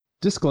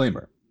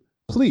Disclaimer.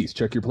 Please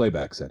check your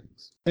playback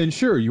settings.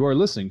 Ensure you are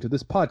listening to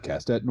this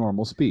podcast at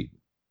normal speed.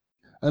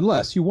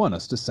 Unless you want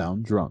us to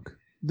sound drunk.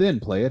 Then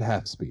play at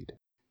half speed.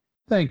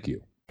 Thank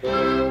you.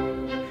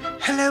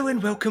 Hello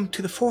and welcome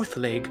to the fourth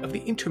leg of the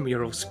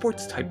intramural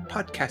sports-type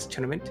podcast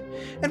tournament.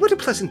 And what a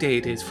pleasant day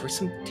it is for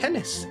some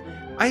tennis.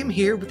 I am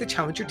here with the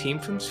challenger team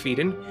from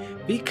Sweden,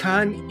 Vi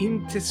kan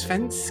inte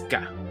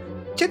svenska.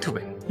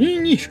 Gentlemen.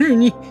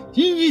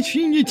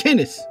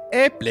 Tennis.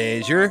 A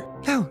pleasure.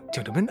 Now,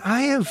 gentlemen,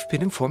 I have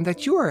been informed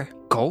that you are a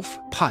golf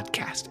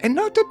podcast and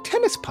not a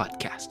tennis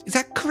podcast. Is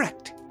that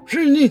correct?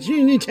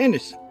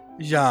 Tennis.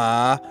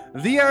 Ja,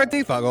 we are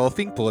the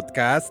golfing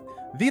podcast.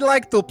 We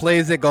like to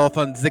play the golf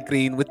on the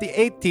green with the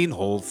 18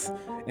 holes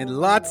and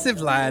lots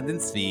of land in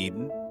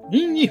Sweden.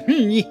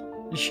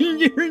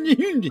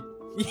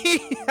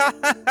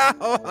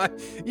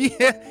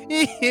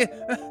 Yeah.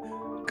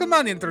 Come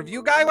on,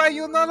 interview guy, why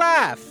you no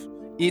laugh?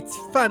 It's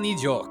funny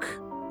joke.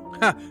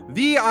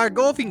 We are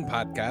golfing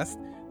podcast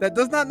that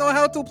does not know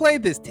how to play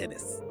this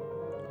tennis.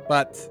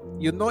 But,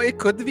 you know, it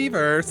could be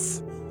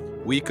worse.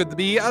 We could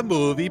be a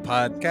movie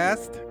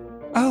podcast.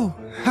 Oh,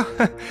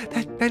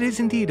 that is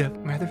indeed a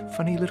rather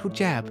funny little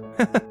jab.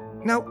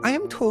 Now, I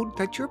am told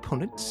that your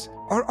opponents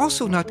are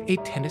also not a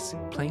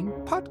tennis-playing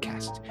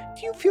podcast.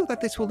 Do you feel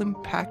that this will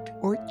impact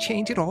or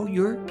change at all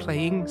your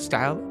playing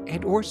style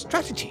and or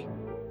strategy?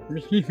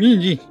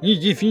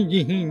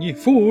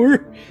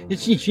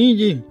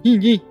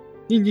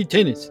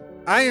 Tennis.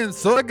 I am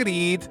so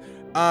agreed.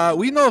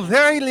 We know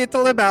very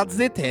little about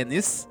the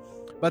tennis,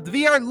 but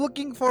we are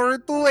looking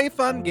forward to a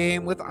fun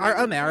game with our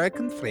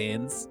American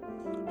friends.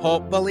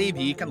 Hopefully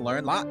we can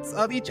learn lots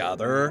of each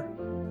other.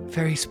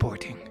 Very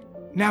sporting.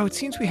 Now it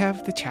seems we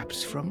have the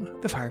chaps from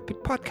the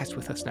Firepit podcast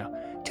with us now.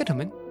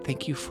 Gentlemen,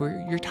 thank you for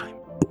your time.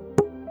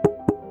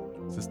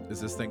 Is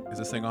this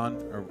thing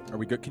on? Are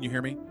we good? Can you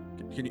hear me?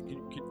 Can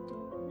you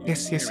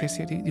Yes.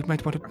 You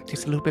might want to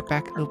just a little bit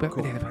back, a little bit.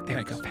 Cool. There we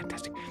Thanks. go.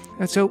 Fantastic.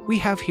 So we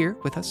have here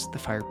with us the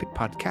Firepit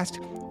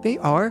podcast. They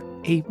are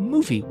a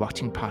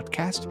movie-watching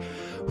podcast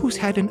who's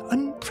had an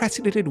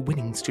unprecedented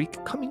winning streak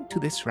coming to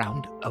this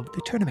round of the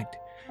tournament.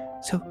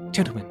 So,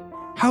 gentlemen,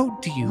 how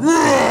do you...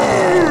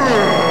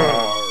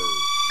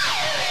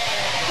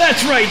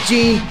 That's right,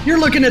 Gene. You're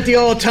looking at the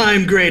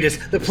all-time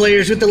greatest. The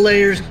players with the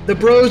layers, the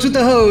bros with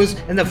the hose,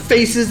 and the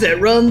faces that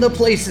run the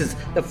places.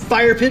 The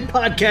Firepit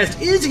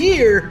podcast is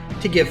here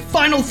to give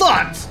final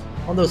thoughts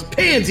on those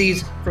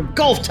pansies from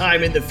golf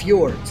time in the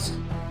fjords.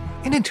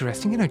 An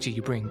interesting energy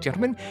you bring,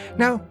 gentlemen.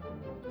 Now,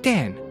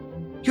 Dan,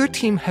 your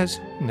team has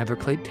never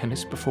played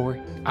tennis before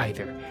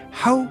either.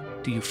 How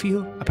do you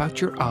feel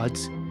about your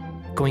odds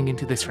going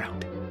into this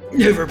round?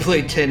 Never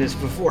played tennis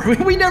before.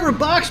 We never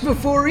boxed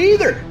before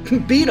either.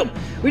 Beat them.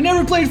 We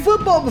never played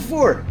football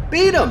before.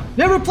 Beat them.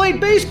 Never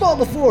played baseball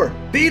before.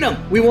 Beat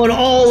them. We won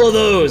all of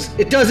those.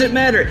 It doesn't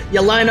matter.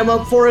 You line them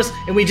up for us,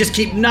 and we just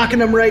keep knocking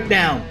them right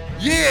down.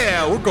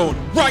 Yeah, we're going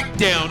right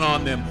down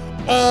on them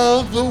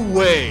all the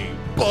way,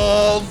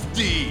 balls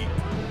deep.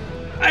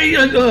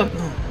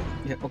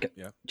 Yeah, okay.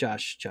 Yeah.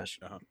 Josh,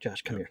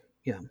 come here.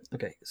 Yeah,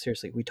 okay.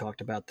 Seriously, we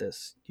talked about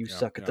this. You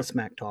suck at the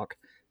smack talk.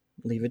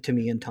 Leave it to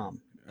me and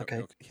Tom.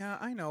 Okay. Yeah,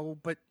 I know,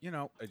 but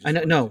I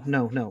know.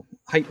 No.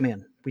 Hype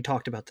man. We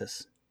talked about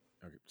this.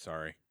 Okay,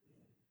 sorry.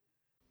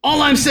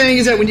 All I'm saying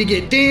is that when you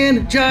get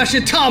Dan, Josh,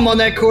 and Tom on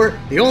that court,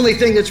 the only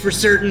thing that's for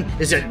certain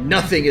is that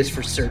nothing is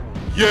for certain.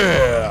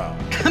 Yeah.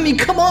 I mean,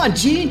 come on,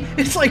 Gene.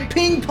 It's like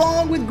ping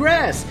pong with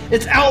grass.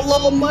 It's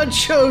outlaw mud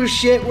show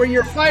shit where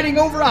you're fighting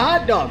over a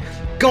hot dog.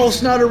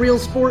 Golf's not a real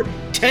sport.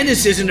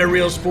 Tennis isn't a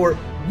real sport.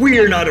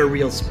 We're not a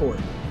real sport.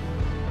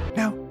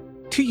 Now,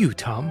 to you,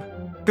 Tom,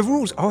 the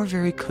rules are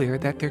very clear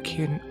that there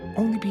can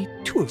only be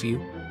two of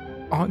you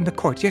on the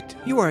court, yet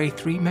you are a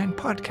three-man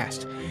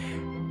podcast.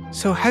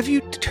 So have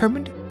you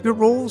determined your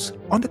roles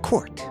on the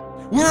court?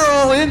 We're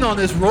all in on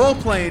this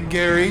role-playing,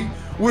 Gary.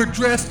 We're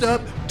dressed up,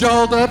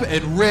 dolled up,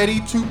 and ready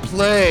to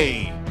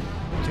play.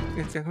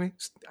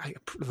 I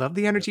love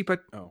the energy,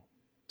 but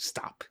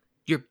stop.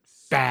 You're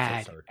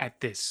bad sorry.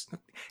 at this.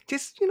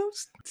 Just,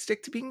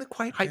 stick to being the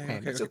quiet hype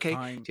man. It's okay.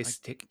 Fine. Just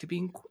stick to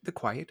being the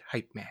quiet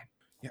hype man.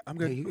 Yeah, I'm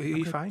good. Are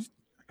you fine?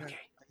 Okay,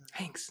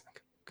 thanks.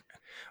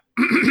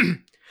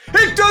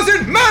 It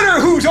doesn't matter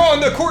who's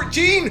on the court,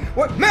 Gene!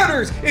 What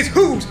matters is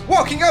who's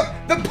walking up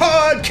the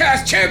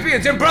podcast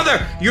champions! And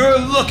brother, you're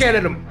looking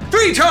at them!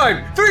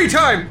 Three-time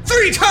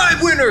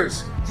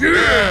winners!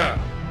 Yeah!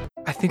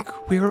 I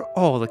think we're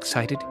all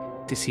excited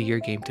to see your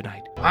game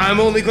tonight.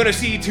 I'm only gonna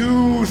see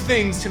two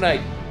things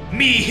tonight.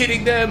 Me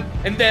hitting them,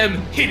 and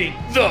them hitting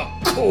the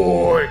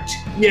court!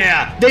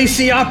 Yeah, they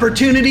see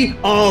opportunity.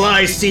 All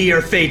I see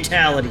are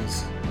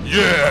fatalities.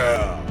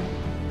 Yeah!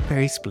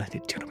 Very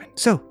splendid, gentlemen.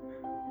 So,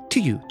 to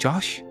you,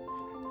 Josh,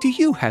 do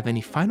you have any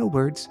final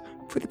words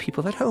for the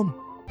people at home?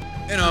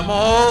 And I'm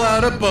all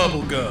out of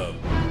bubble gum.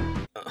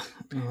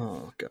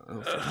 Oh, God.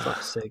 Oh, for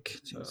fuck's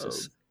sake.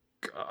 Jesus.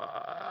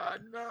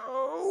 God,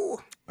 no.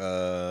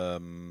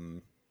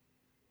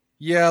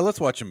 Yeah, let's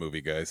watch a movie,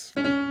 guys.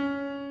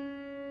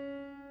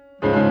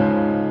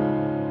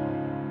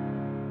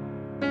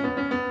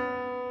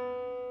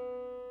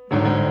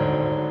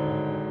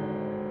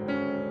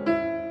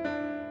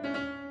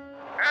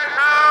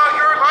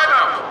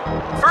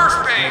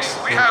 base,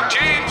 we have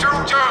James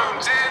Earl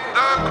Jones in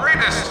The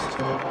Greatest.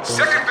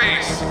 Second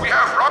base, we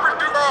have Robert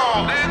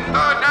Duvall in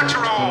The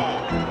Natural.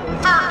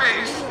 Third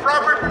base,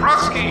 Robert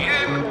Brusky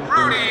in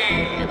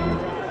Rudy.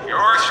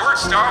 Your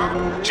shortstop,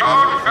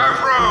 John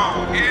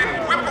Favreau in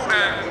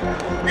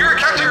Wimbledon. Your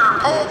catcher,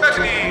 Paul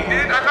Bettany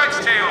in A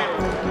Knight's Tale.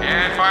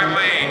 And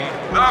finally,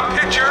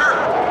 the pitcher,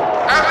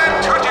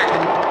 Alan Tudyk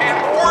in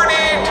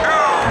 42.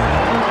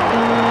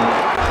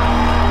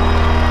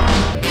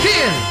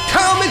 Dan,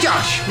 Tom, and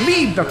Josh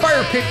lead the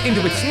Fire Pit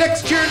into its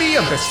next journey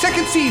of the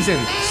second season,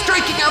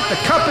 striking out the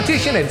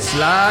competition and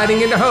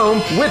sliding into home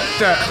with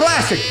the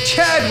classic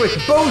Chadwick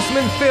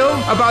Boseman film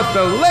about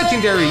the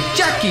legendary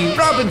Jackie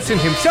Robinson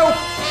himself,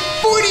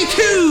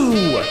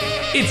 42!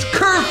 It's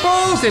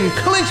curveballs and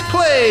clinch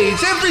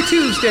plays every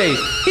Tuesday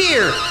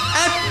here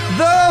at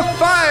the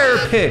Fire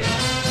Pit.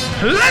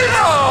 Play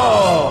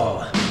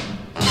ball!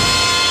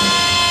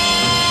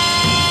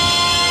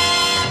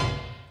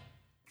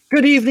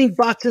 Good evening,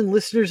 bots and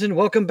listeners, and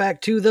welcome back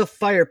to the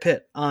Fire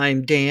Pit.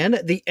 I'm Dan,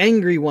 the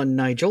angry one,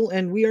 Nigel,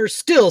 and we are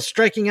still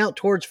striking out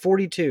towards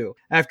 42.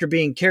 After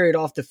being carried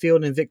off the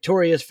field in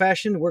victorious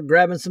fashion, we're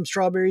grabbing some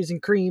strawberries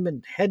and cream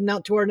and heading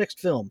out to our next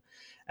film.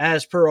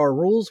 As per our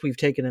rules, we've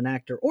taken an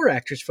actor or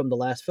actress from the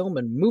last film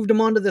and moved them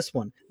onto this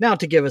one. Now,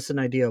 to give us an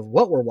idea of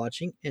what we're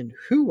watching and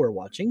who we're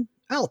watching,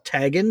 I'll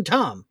tag in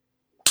Tom.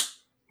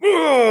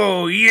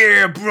 Oh,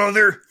 yeah,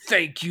 brother.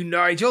 Thank you,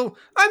 Nigel.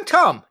 I'm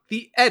Tom,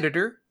 the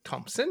editor,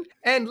 Thompson,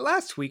 and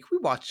last week we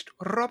watched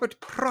Robert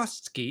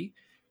Prosky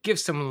give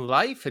some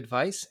life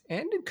advice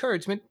and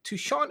encouragement to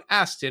Sean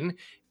Astin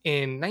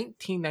in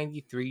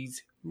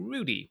 1993's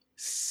Rudy.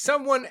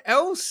 Someone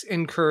else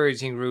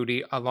encouraging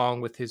Rudy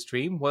along with his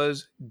dream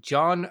was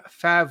Jon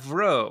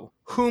Favreau,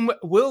 whom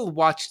we'll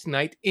watch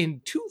tonight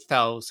in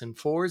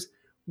 2004's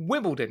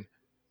Wimbledon,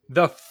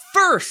 the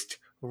first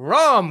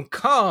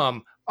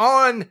rom-com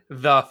on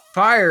the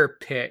Fire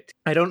Pit.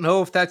 I don't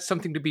know if that's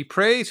something to be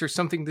praised or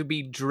something to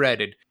be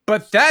dreaded,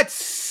 but that's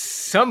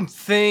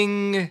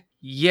something,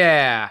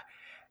 yeah.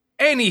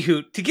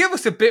 Anywho, to give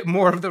us a bit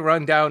more of the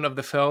rundown of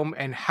the film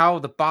and how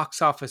the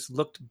box office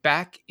looked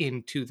back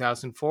in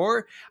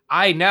 2004,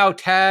 I now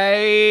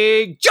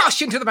tag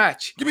Josh into the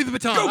match. Give me the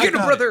baton. Go get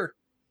it, brother.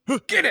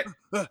 Get it.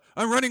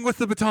 I'm running with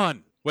the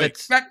baton.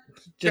 Wait.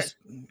 Just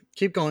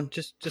keep going.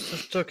 Just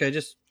it's okay.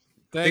 Just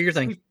do your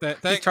thing.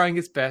 He's trying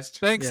his best.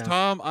 Thanks, Yeah.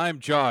 Tom. I'm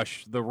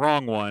Josh, the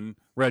wrong one,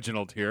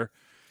 Reginald here.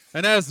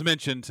 And as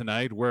mentioned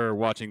tonight, we're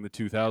watching the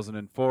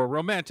 2004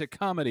 romantic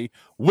comedy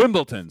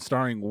Wimbledon,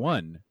 starring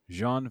one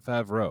Jon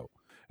Favreau.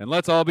 And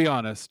let's all be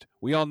honest,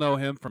 we all know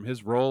him from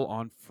his role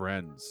on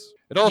Friends.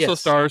 It also Yes.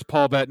 stars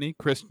Paul Bettany,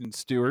 Kristen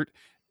Stewart,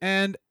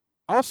 and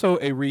also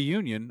a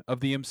reunion of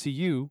the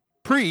MCU,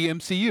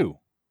 pre-MCU.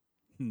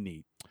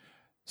 Neat.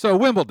 So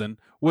Wimbledon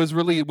was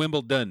really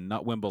Wimbledon,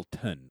 not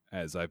Wimbledon,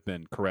 as I've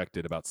been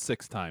corrected about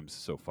 6 times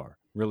so far.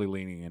 Really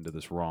leaning into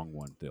this wrong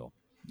one, Dill.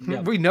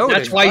 Yeah. We know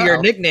That's why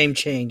your nickname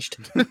changed.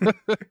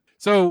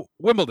 So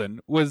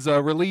Wimbledon was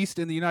released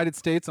in the United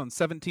States on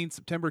 17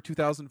 September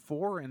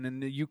 2004 and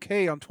in the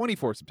UK on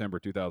 24 September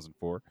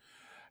 2004.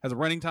 Has a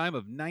running time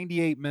of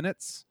 98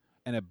 minutes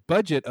and a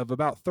budget of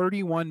about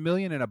 31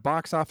 million and a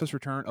box office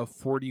return of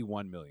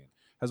 41 million.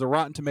 Has a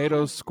Rotten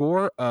Tomatoes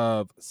score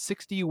of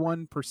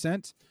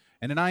 61%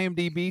 and an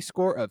IMDb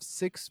score of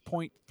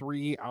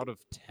 6.3 out of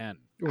 10.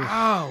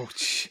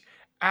 Ouch.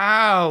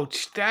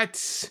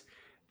 That's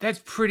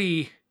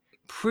pretty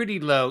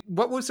low.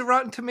 What was the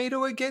Rotten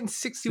Tomato again?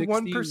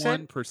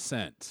 61%?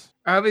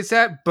 61%. Is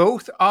that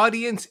both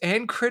audience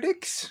and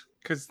critics?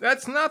 Because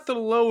that's not the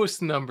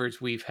lowest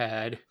numbers we've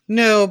had.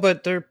 No,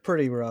 but they're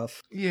pretty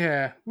rough.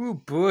 Yeah. Ooh,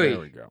 boy. There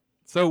we go.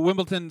 So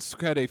Wimbledon's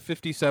had a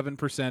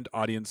 57%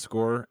 audience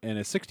score and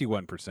a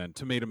 61%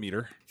 tomato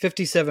meter.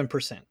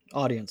 57%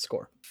 audience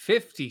score.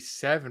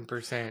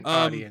 57%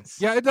 audience.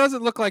 Yeah, it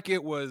doesn't look like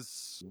it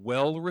was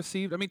well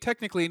received. I mean,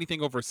 technically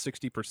anything over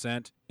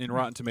 60% in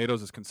Rotten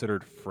Tomatoes is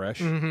considered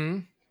fresh. Mm-hmm.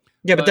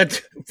 Yeah, but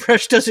that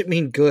fresh doesn't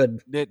mean good.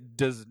 It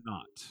does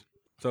not.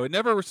 So it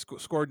never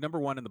scored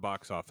number 1 in the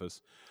box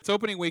office. Its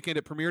opening weekend,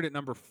 it premiered at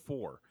number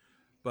 4.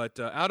 But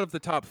out of the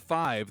top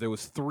 5, there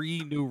was 3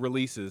 new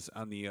releases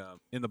on the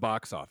in the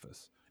box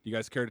office. Do you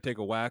guys care to take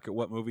a whack at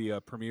what movie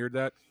premiered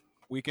that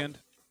weekend?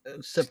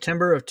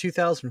 September of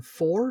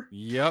 2004?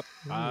 Yep.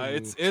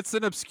 It's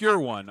an obscure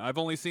one. I've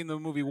only seen the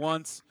movie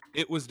once.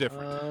 It was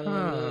different.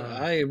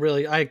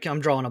 I'm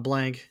drawing a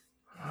blank.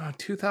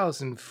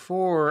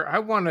 2004. I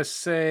want to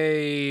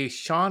say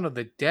Shaun of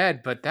the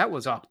Dead, but that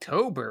was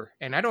October.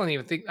 And I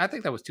think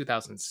that was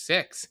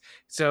 2006.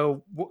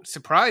 So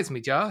surprise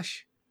me,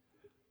 Josh.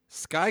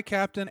 Sky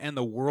Captain and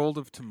the World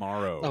of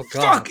Tomorrow. Oh,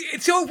 God.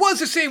 Fuck! So it was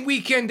the same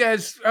weekend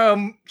as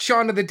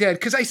Shaun of the Dead,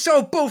 because I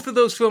saw both of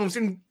those films.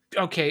 And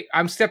okay,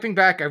 I'm stepping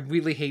back. I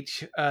really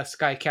hate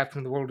Sky Captain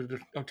and the World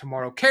of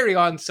Tomorrow. Carry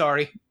on,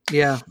 sorry.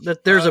 Yeah,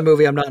 there's a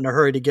movie I'm not in a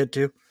hurry to get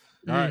to.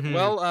 All right.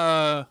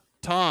 Well,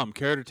 Tom,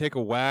 care to take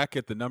a whack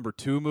at the number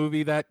 2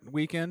 movie that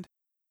weekend?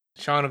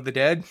 Shaun of the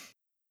Dead?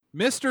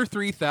 Mr.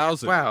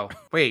 3000. Wow.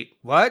 Wait,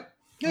 what?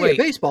 Yeah, Wait.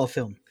 baseball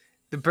film.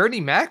 The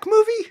Bernie Mac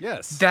movie?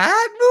 Yes.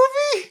 That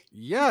movie?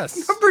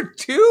 Yes. Number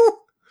 2?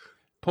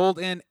 Pulled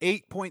in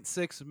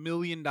 $8.6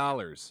 million.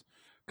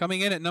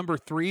 Coming in at number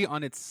 3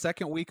 on its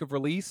second week of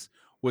release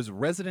was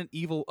Resident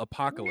Evil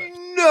Apocalypse.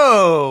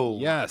 No.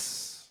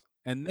 Yes.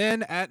 And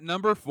then at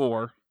number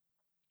 4,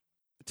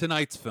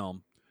 tonight's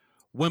film,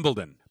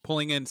 Wimbledon,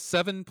 pulling in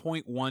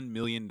 $7.1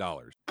 million.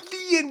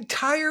 The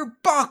entire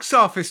box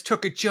office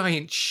took a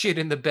giant shit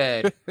in the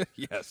bed.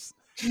 Yes.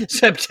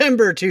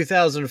 September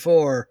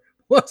 2004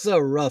 was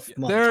a rough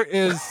month. There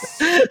is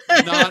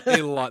not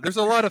a lot. There's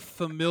a lot of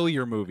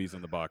familiar movies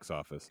in the box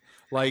office.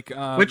 Like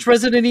Which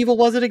Resident Evil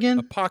was it again?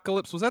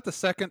 Apocalypse. Was that the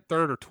second,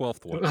 third, or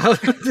 12th one?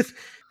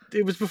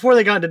 It was before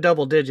they got into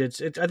double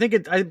digits.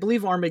 I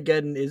believe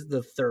Armageddon is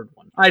the third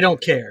one. I don't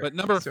care. But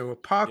number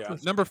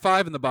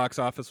 5 in the box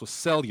office was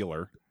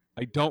Cellular.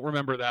 I don't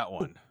remember that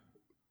one.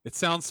 It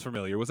sounds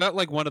familiar. Was that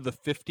like one of the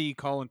 50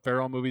 Colin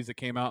Farrell movies that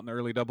came out in the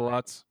early double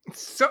aughts?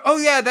 Oh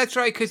yeah, that's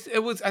right. Because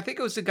I think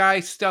it was the guy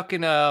stuck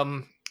in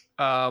a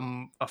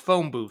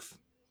phone booth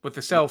with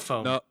a cell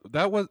phone. No,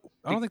 that was.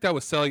 I don't think that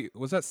was Cellular.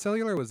 Was that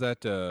Cellular? Or was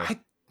that?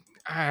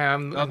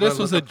 This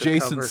was a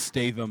Jason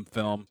Statham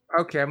film.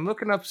 Okay, I'm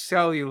looking up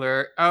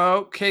Cellular.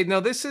 Okay, no,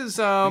 this is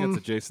I think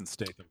it's a Jason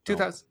Statham film.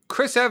 2000.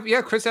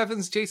 Chris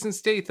Evans, Jason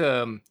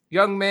Statham.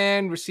 Young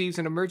man receives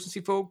an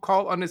emergency phone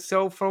call on his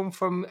cell phone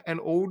from an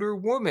older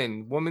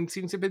woman. Woman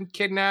seems to have been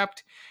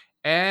kidnapped,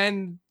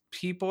 and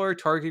people are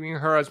targeting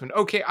her husband.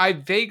 Okay, I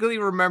vaguely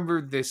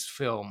remember this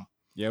film.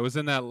 Yeah, it was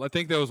in that. I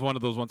think that was one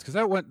of those ones because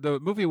the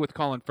movie with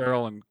Colin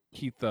Farrell and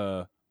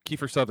Kiefer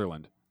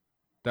Sutherland.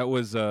 That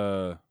was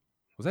Was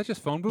that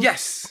just Phone Booth?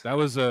 Yes. That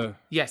was a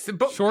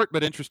short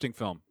but interesting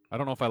film. I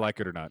don't know if I like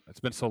it or not. It's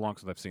been so long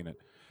since I've seen it.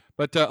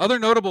 But other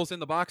notables in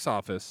the box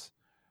office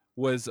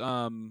was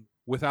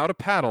Without a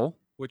Paddle,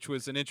 which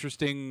was an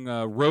interesting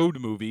road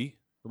movie.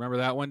 Remember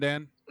that one,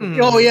 Dan?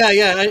 Oh,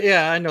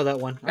 yeah. I know that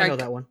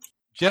one.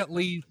 Jet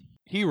Li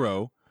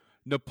Hero,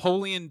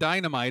 Napoleon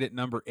Dynamite at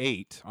number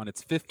 8 on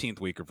its 15th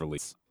week of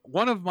release.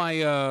 One of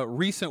my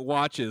recent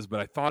watches, but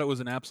I thought it was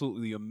an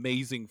absolutely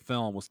amazing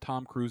film, was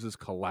Tom Cruise's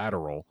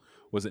Collateral,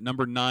 was at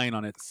number 9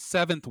 on its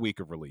 7th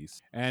week of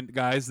release. And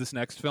guys, this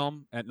next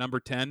film at number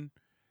 10,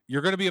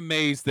 you're going to be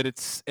amazed that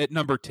it's at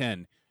number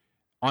 10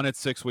 on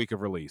its 6th week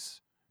of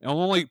release.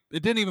 And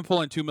it didn't even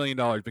pull in $2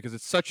 million because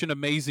it's such an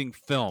amazing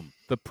film.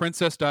 The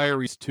Princess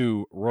Diaries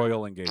 2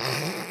 Royal Engagement.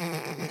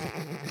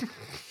 I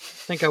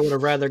think I would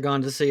have rather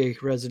gone to see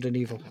Resident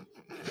Evil.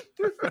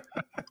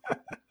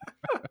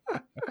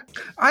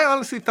 I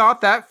honestly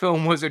thought that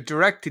film was a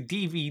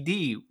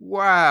direct-to-DVD.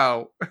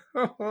 Wow.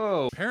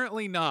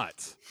 Apparently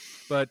not.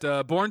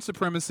 But Born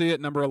Supremacy at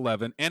number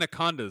 11.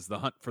 Anacondas, The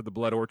Hunt for the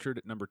Blood Orchard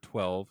at number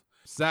 12.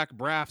 Zach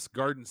Braff's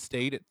Garden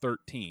State at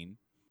 13.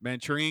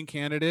 Manchurian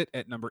Candidate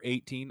at number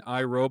 18.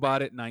 I,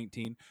 Robot at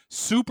 19.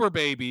 Super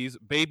Babies,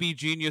 Baby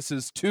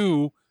Geniuses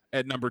 2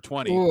 at number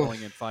 20,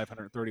 pulling in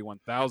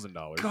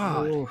 $531,000.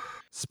 God.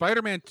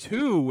 Spider-Man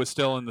 2 was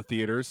still in the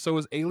theaters. So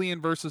was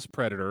Alien vs.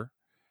 Predator,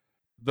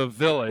 The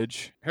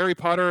Village, Harry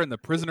Potter and the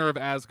Prisoner of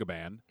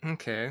Azkaban.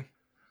 Okay.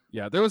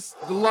 Yeah, there was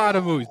a lot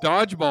of movies.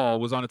 Dodgeball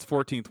was on its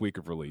 14th week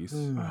of release.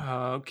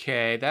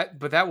 Okay,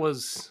 that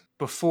was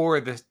before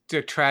the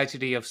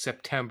tragedy of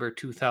September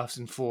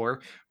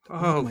 2004.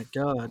 Oh my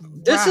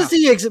God! This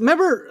is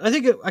remember? I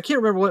can't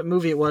remember what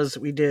movie it was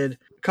we did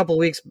a couple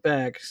weeks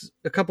back.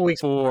 Yeah,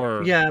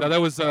 no,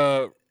 that was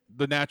The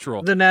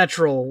Natural. The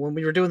Natural, when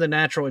we were doing The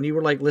Natural, and you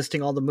were like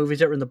listing all the movies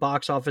that were in the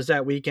box office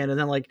that weekend, and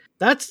then like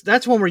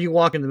that's one where you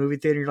walk in the movie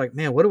theater and you're like,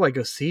 man, what do I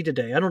go see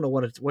today? I don't know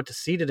what to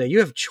see today. You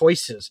have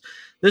choices.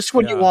 This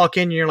one, you walk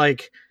in and you're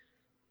like,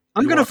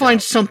 I'm going to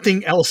find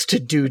something else to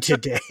do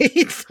today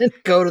than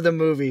go to the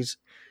movies.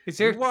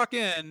 You walk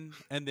in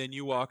and then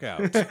you walk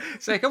out.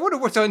 It's like, I wonder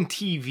what's on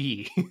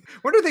TV.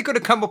 When are they going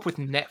to come up with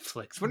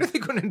Netflix? When are they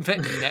going to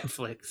invent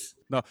Netflix?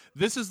 No,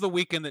 this is the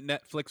weekend that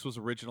Netflix was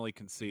originally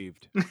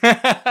conceived.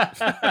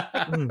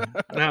 I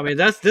mean,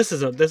 this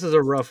is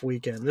a rough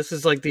weekend. This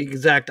is like the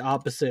exact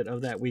opposite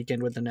of that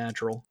weekend with The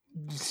Natural.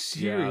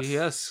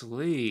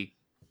 Seriously,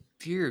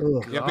 dear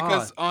God. Yeah,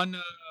 because on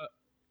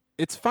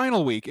its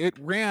final week, it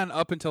ran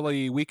up until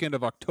the weekend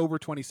of October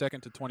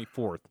 22nd to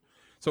 24th.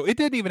 So it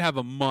didn't even have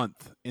a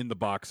month in the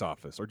box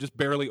office, or just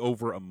barely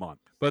over a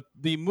month. But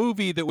the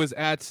movie that was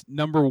at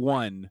number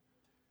 1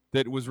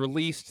 that was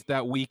released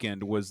that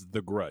weekend was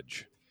The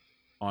Grudge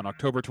on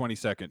October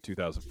 22nd,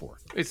 2004.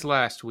 It's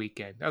last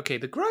weekend. Okay,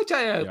 The Grudge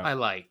I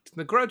liked.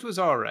 The Grudge was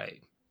all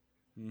right.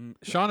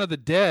 Shaun of the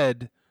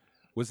Dead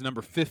was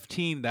number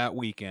 15 that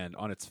weekend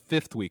on its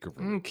 5th week of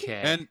release.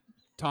 Okay. And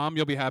Tom,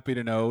 you'll be happy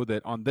to know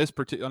that on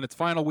its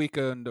final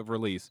weekend of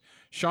release,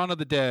 Shaun of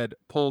the Dead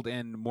pulled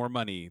in more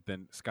money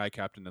than Sky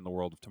Captain and the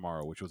World of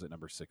Tomorrow, which was at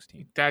number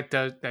 16. That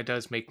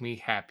does make me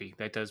happy.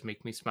 That does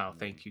make me smile.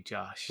 Thank you,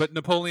 Josh. But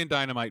Napoleon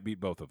Dynamite beat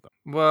both of them.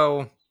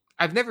 Well,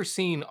 I've never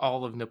seen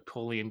all of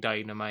Napoleon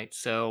Dynamite,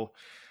 so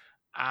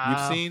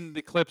you've seen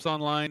the clips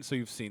online, so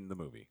you've seen the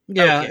movie.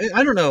 Yeah, okay.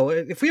 I don't know.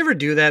 If we ever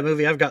do that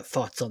movie, I've got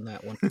thoughts on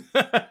that one.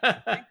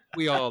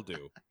 We all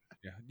do.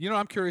 Yeah. You know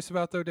what I'm curious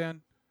about, though,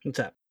 Dan? What's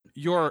that?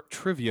 Your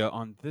trivia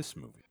on this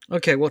movie.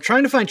 Okay, well,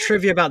 trying to find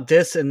trivia about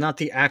this and not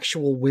the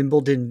actual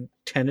Wimbledon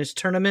tennis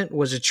tournament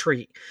was a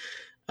treat.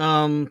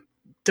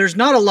 There's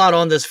not a lot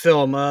on this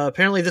film.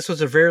 Apparently, this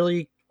was a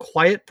very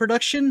quiet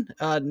production.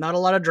 Not a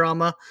lot of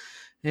drama,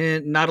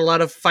 and not a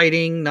lot of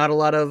fighting. Not a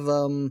lot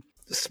of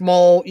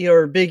small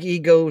or big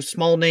ego,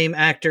 small name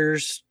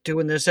actors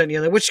doing this and the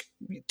other, which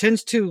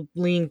tends to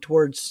lean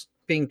towards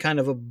being kind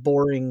of a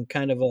boring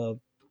kind of a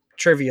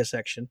trivia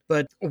section.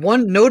 But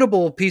one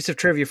notable piece of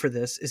trivia for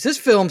this is this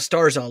film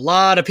stars a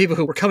lot of people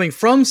who were coming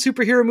from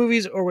superhero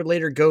movies or would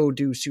later go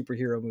do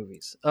superhero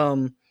movies.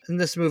 In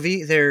this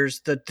movie,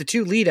 there's the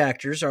two lead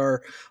actors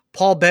are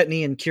Paul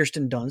Bettany and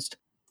Kirsten Dunst.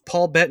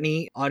 Paul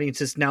Bettany,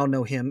 audiences now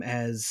know him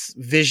as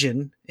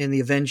Vision in the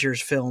Avengers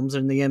films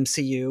and the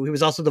MCU. He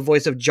was also the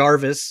voice of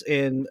Jarvis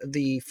in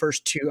the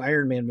first two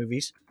Iron Man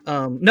movies.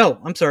 No,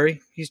 I'm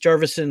sorry. He's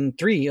Jarvis in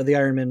 3 of the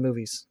Iron Man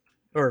movies.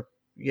 Or,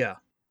 yeah.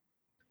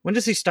 When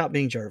does he stop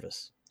being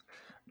Jarvis?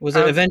 Was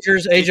it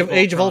Avengers Age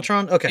of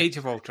Ultron? Okay. Age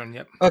of Ultron,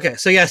 yep. Okay,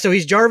 so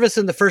he's Jarvis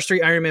in the first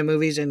 3 Iron Man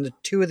movies and the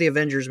 2 of the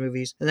Avengers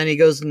movies. And then he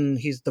goes and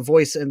he's the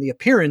voice and the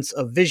appearance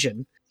of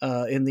Vision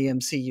in the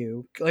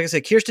MCU. Like I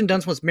said, Kirsten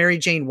Dunst was Mary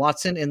Jane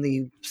Watson in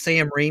the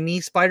Sam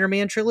Raimi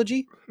Spider-Man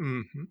trilogy.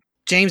 Mm-hmm.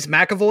 James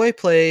McAvoy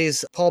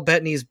plays Paul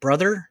Bettany's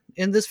brother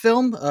in this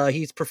film.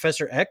 He's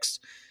Professor X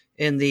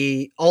in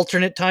the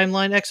alternate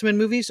timeline X-Men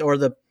movies, or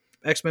the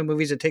X-Men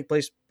movies that take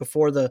place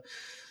before the...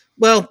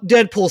 Well,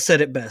 Deadpool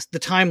said it best. The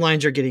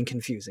timelines are getting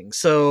confusing.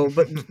 So,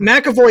 but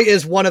McAvoy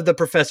is one of the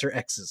Professor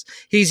X's.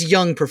 He's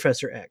young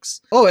Professor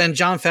X. Oh, and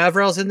Jon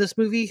Favreau's in this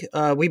movie.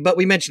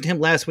 We mentioned him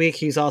last week.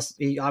 He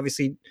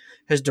obviously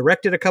has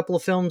directed a couple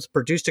of films,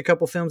 produced a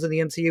couple of films in the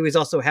MCU. He's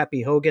also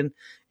Happy Hogan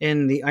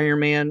in the Iron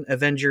Man,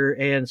 Avenger,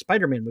 and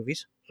Spider-Man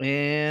movies.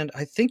 And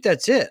I think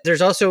that's it.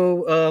 There's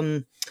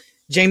also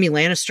Jaime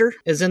Lannister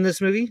is in this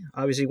movie.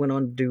 Obviously went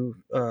on to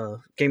do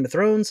Game of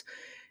Thrones.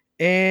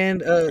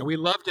 And we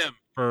loved him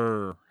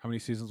for how many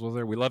seasons was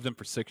there? We loved him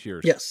for 6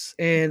 years. Yes.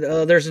 And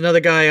there's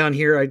another guy on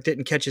here. I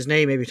didn't catch his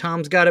name. Maybe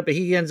Tom's got it, but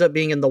he ends up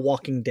being in The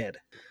Walking Dead.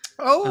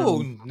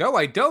 Oh, no,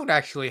 I don't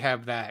actually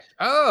have that.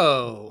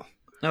 Oh.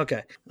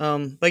 Okay.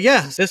 But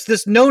yeah,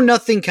 this know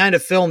nothing kind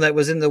of film that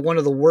was in one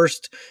of the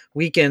worst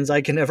weekends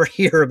I can ever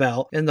hear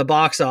about in the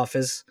box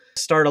office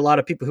starred a lot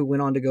of people who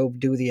went on to go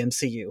do the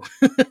MCU.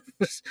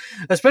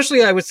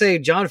 Especially, I would say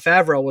Jon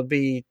Favreau would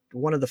be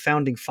one of the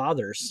founding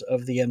fathers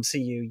of the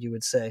MCU, you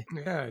would say.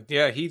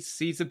 Yeah,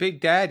 he's a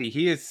big daddy.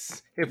 He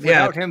is. If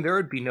without him, there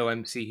would be no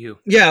MCU.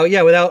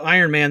 Yeah, without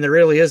Iron Man, there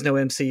really is no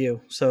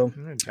MCU. So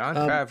Jon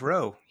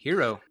Favreau,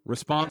 hero.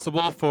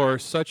 Responsible for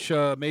such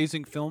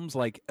amazing films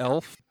like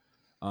Elf,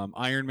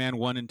 Iron Man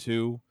 1 and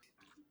 2,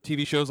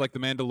 TV shows like The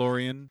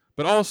Mandalorian,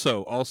 but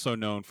also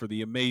known for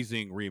the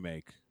amazing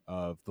remake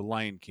of The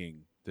Lion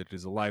King that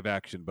is a live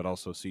action but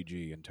also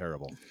CG and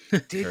terrible.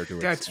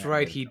 That's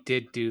right, he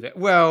did do that.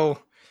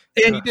 Well,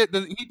 and he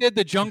did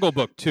the Jungle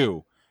Book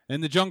too,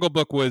 and the Jungle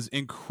Book was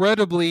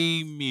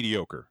incredibly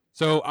mediocre.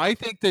 So I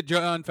think that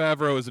Jon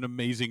Favreau is an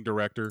amazing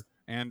director,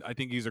 and I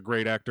think he's a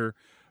great actor,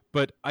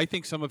 but I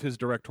think some of his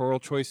directorial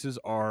choices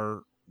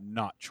are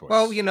not choice.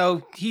 Well,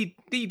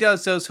 he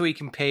does those so he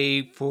can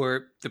pay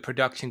for the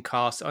production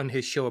costs on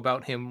his show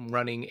about him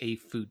running a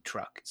food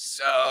truck.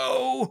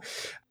 So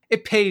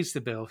it pays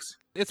the bills.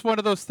 It's one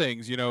of those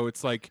things,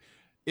 it's like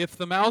if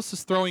the mouse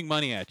is throwing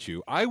money at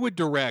you, I would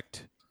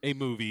direct a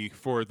movie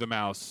for the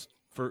mouse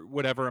for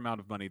whatever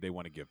amount of money they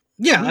want to give.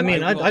 Yeah, I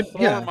mean, I'd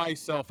pour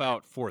myself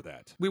out for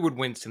that. We would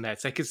wince in that.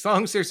 It's like, as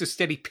long as there's a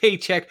steady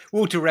paycheck,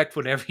 we'll direct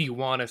whatever you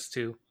want us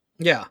to.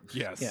 Yeah.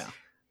 Yes. Yeah.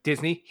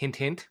 Disney, hint,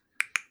 hint.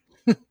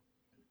 You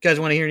guys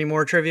want to hear any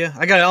more trivia?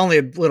 I got only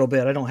a little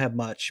bit. I don't have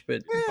much,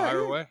 but fire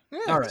away.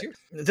 All right.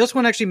 This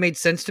one actually made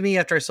sense to me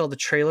after I saw the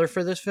trailer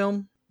for this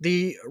film.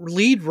 The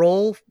lead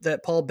role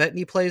that Paul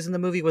Bettany plays in the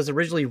movie was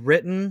originally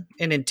written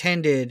and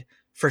intended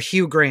for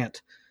Hugh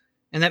Grant.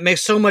 And that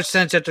makes so much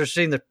sense after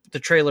seeing the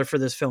trailer for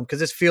this film, because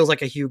this feels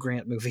like a Hugh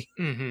Grant movie.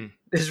 Mm-hmm.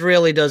 This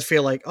really does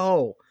feel like,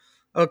 oh,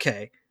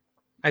 okay,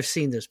 I've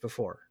seen this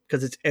before,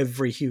 because it's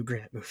every Hugh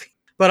Grant movie.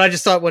 But I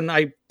just thought when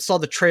I saw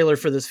the trailer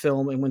for this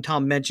film and when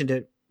Tom mentioned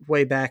it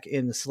way back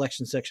in the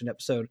selection section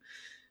episode,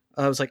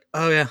 I was like,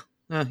 oh yeah,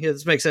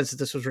 this makes sense that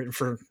this was written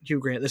for Hugh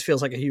Grant. This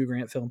feels like a Hugh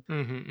Grant film.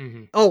 Mm-hmm,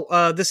 mm-hmm.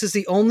 Oh, this is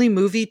the only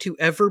movie to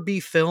ever be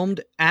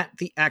filmed at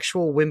the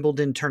actual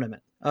Wimbledon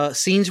tournament.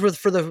 Scenes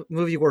for the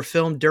movie were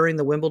filmed during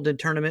the Wimbledon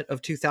tournament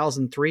of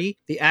 2003.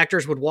 The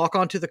actors would walk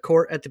onto the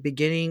court at the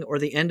beginning or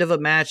the end of a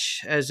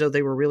match as though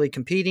they were really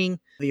competing.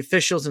 The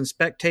officials and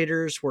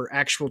spectators were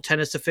actual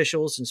tennis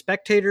officials and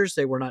spectators.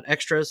 They were not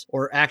extras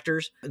or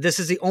actors. This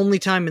is the only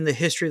time in the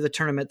history of the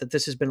tournament that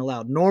this has been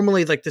allowed.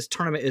 Normally, like, this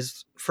tournament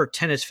is for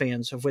tennis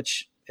fans, of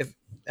which, if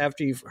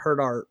after you've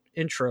heard our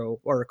intro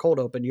or a cold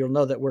open, you'll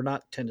know that we're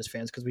not tennis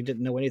fans because we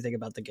didn't know anything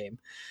about the game.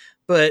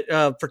 But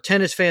for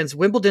tennis fans,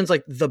 Wimbledon's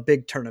like the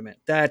big tournament.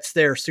 That's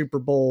their Super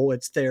Bowl.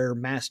 It's their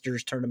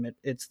Masters tournament.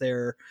 It's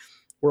their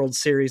World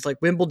Series.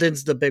 Like,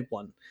 Wimbledon's the big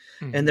one.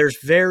 Mm-hmm. And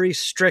there's very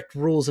strict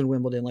rules in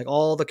Wimbledon. Like,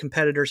 all the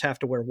competitors have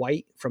to wear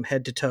white from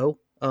head to toe.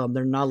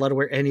 They're not allowed to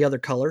wear any other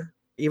color.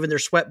 Even their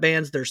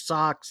sweatbands, their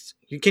socks.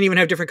 You can't even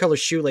have different color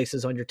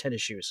shoelaces on your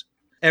tennis shoes.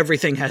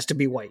 Everything has to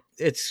be white.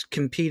 It's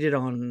competed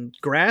on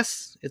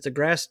grass. It's a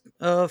grass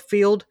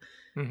field.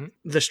 Mm-hmm.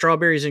 The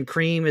strawberries and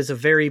cream is a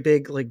very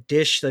big like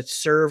dish that's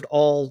served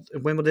all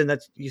in Wimbledon. That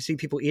you see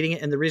people eating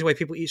it, and the reason why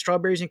people eat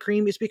strawberries and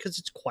cream is because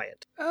it's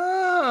quiet.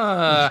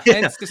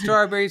 Hence the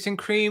strawberries and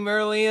cream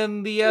early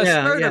in the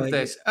start of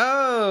this.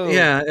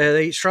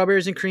 They eat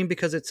strawberries and cream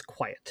because it's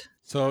quiet.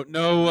 So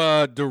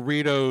no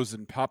Doritos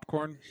and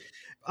popcorn?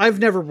 I've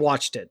never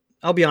watched it.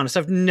 I'll be honest.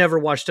 I've never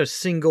watched a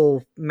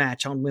single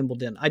match on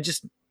Wimbledon. I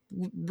just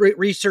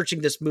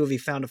researching this movie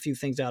found a few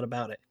things out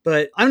about it.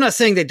 But I'm not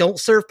saying they don't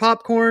serve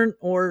popcorn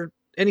or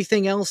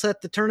anything else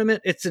at the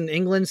tournament. It's in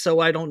England, so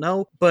I don't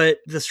know. But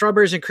the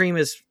strawberries and cream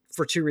is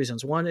for two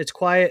reasons. One, it's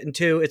quiet, and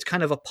two, it's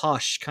kind of a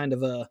posh kind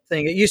of a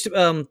thing. It used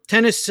to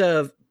tennis,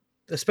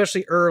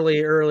 especially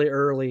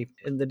early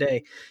in the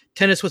day,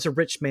 tennis was a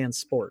rich man's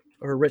sport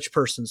or a rich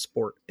person's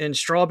sport. And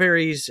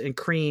strawberries and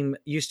cream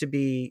used to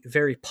be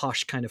very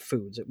posh kind of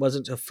foods. It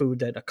wasn't a food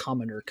that a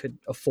commoner could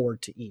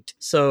afford to eat.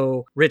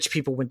 So rich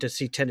people went to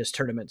see tennis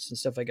tournaments and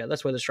stuff like that.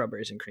 That's where the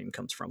strawberries and cream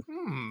comes from.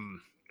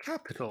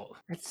 Capital.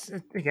 It's,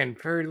 again,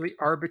 fairly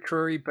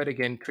arbitrary, but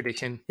again,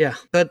 tradition. Yeah,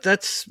 but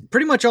that's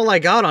pretty much all I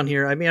got on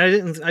here. I mean,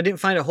 I didn't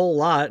find a whole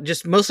lot,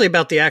 just mostly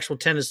about the actual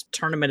tennis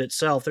tournament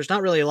itself. There's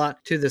not really a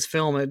lot to this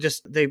film. It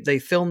just they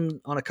filmed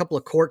on a couple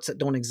of courts that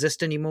don't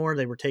exist anymore.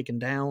 They were taken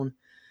down.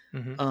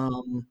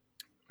 Mm-hmm.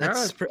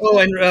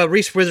 And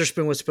Reese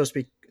Witherspoon was supposed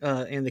to be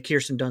in the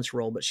Kirsten Dunst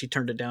role, but she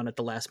turned it down at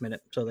the last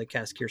minute, so they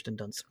cast Kirsten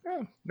Dunst.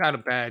 Not a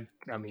bad,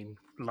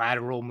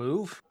 lateral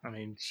move.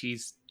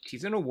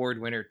 She's an award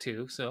winner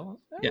too, so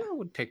I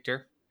would pick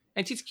her.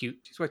 And she's cute.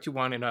 She's what you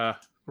want in a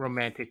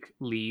romantic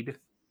lead.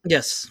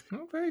 Yes.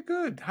 Oh, very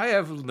good. I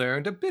have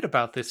learned a bit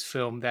about this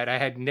film that I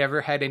had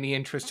never had any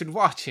interest in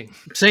watching.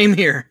 Same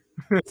here.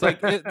 It's like,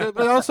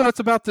 but also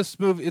it's about this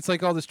movie. It's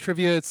like all this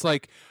trivia. It's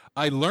like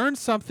I learned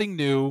something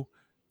new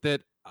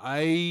that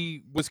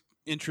I was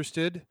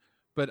interested,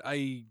 but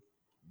I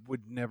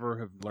would never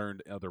have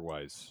learned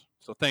otherwise.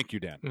 So thank you,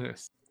 Dan.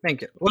 Yes.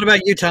 Thank you. What about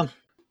you, Tom?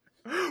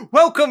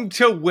 Welcome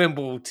to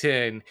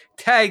Wimbledon.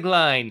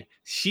 Tagline: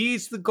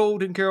 she's the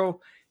golden girl,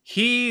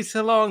 he's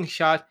the long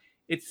shot.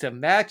 It's a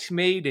match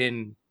made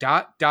in ...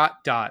 I'm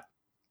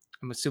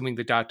assuming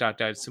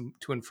the ... is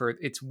to infer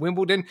it's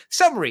Wimbledon.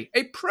 Summary: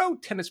 a pro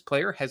tennis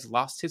player has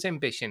lost his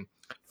ambition.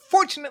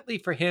 Fortunately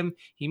for him,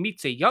 he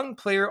meets a young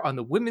player on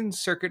the women's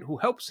circuit who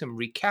helps him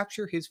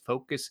recapture his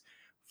focus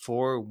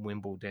for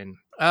Wimbledon.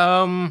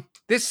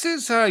 This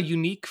is a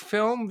unique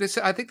film.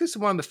 I think this is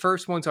one of the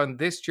first ones on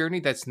this journey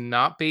that's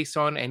not based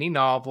on any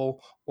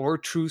novel or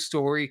true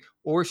story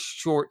or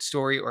short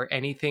story or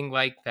anything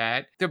like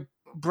that. The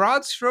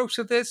broad strokes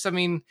of this,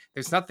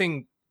 there's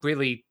nothing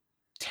really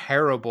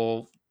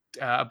terrible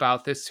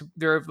about this.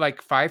 There are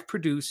like 5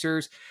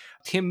 producers: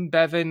 Tim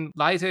Bevan,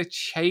 Liza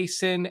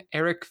Chasen,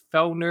 Eric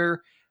Fellner,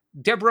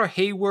 Deborah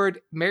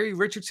Hayward, Mary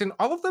Richardson.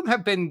 All of them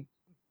have been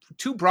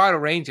too broad a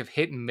range of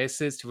hit and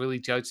misses to really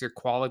judge their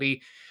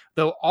quality,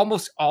 though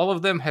almost all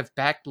of them have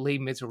backed Les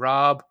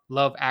Miserables,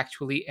 Love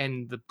Actually,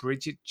 and the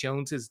Bridget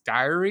Jones's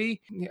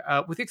Diary,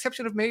 with the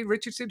exception of Mary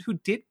Richardson, who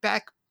did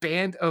back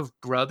Band of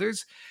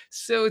Brothers.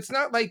 So it's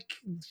not like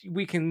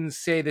we can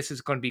say this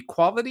is going to be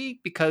quality,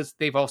 because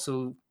they've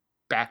also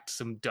backed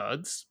some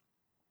duds.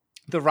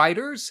 The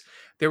writers,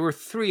 there were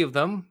 3 of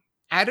them: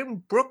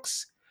 Adam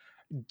Brooks,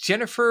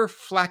 Jennifer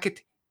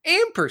Flackett,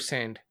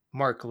 ampersand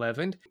Mark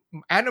Levin.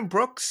 Adam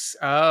Brooks,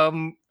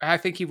 I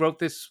think he wrote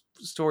this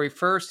story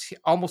first.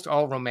 Almost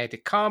all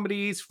romantic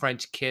comedies,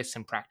 French Kiss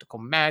and Practical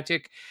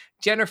Magic.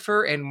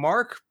 Jennifer and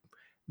Mark,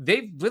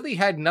 they've really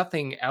had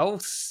nothing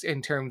else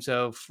in terms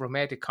of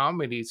romantic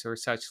comedies or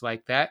such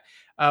like that.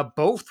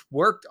 Both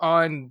worked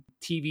on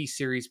TV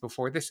series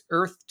before this,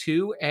 Earth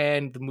 2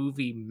 and the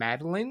movie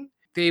Madeline.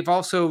 They've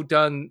also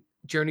done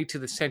Journey to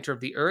the Center of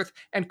the Earth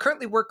and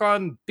currently work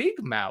on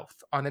Big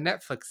Mouth on the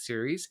Netflix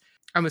series.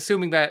 I'm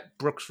assuming that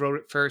Brooks wrote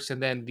it first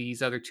and then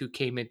these other 2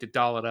 came in to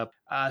doll it up.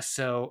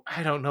 So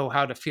I don't know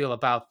how to feel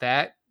about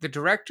that. The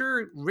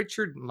director,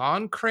 Richard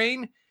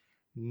Loncrane,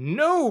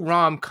 no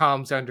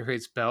rom-coms under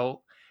his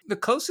belt. The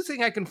closest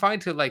thing I can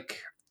find to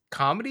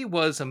comedy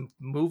was a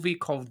movie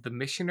called The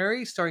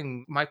Missionary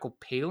starring Michael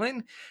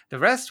Palin. The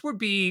rest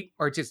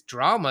are just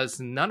dramas,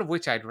 none of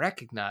which I'd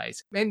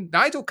recognize. And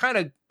Nigel kind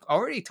of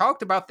already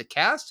talked about the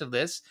cast of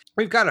this.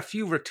 We've got a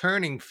few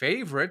returning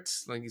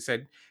favorites. Like you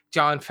said,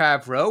 Jon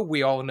Favreau,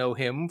 we all know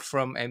him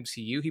from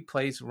MCU. He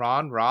plays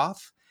Ron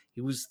Roth.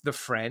 He was the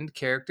friend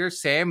character.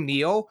 Sam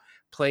Neill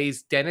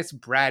plays Dennis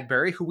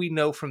Bradbury, who we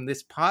know from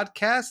this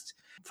podcast,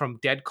 from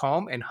Dead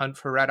Calm and Hunt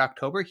for Red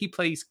October. He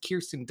plays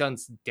Kirsten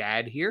Dunst's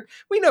dad here.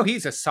 We know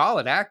he's a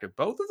solid actor.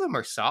 Both of them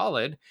are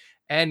solid.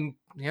 And,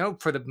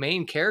 for the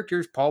main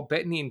characters, Paul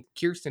Bettany and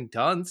Kirsten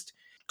Dunst,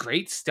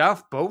 great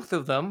stuff, both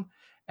of them.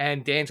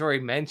 And Dan's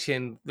already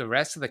mentioned the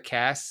rest of the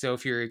cast. So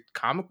if you're a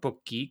comic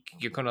book geek,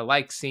 you're going to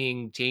like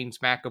seeing James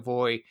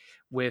McAvoy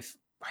with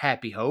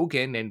Happy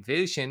Hogan and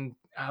Vision,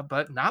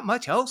 but not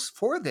much else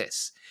for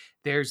this.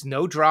 There's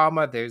no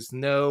drama. There's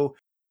no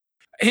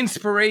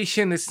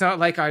inspiration. It's not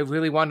like I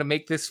really want to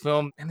make this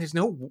film. And there's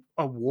no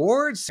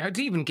awards. I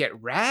didn't even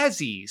get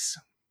Razzies.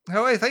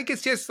 No, I think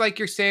it's just like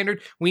your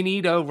standard. We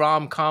need a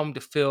rom-com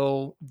to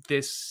fill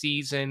this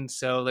season,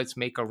 so let's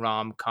make a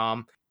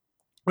rom-com.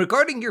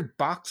 Regarding your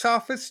box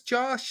office,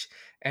 Josh,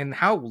 and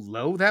how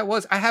low that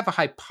was, I have a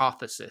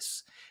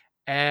hypothesis.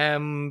 But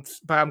I'm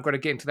going to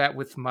get into that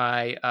with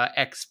my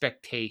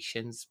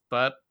expectations.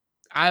 But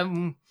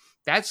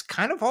that's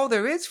kind of all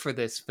there is for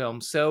this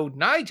film. So,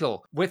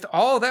 Nigel, with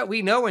all that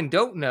we know and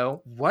don't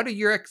know, what are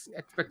your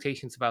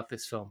expectations about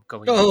this film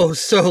going? Oh,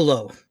 so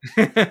low.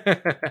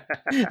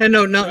 And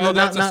no,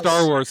 that's a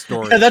Star Wars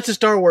story. Yeah, that's a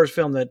Star Wars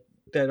film that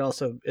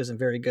also isn't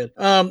very good.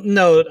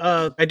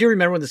 I do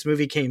remember when this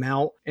movie came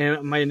out,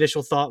 and my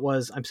initial thought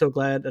was, I'm so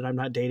glad that I'm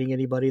not dating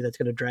anybody that's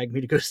going to drag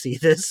me to go see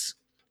this.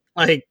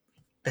 Like,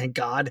 thank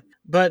God.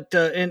 But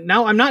and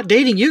now I'm not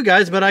dating you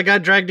guys, but I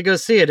got dragged to go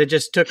see it. It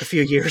just took a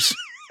few years.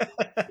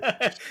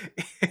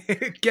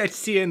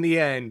 Gets you in the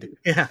end.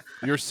 Yeah,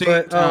 you're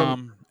seeing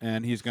Tom,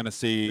 and he's going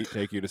to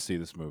take you to see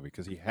this movie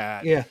because he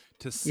had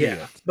to see it.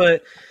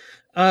 But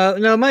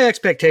no, my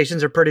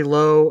expectations are pretty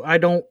low. I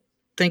don't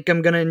think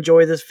I'm going to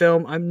enjoy this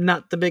film. I'm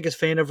not the biggest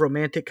fan of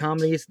romantic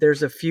comedies.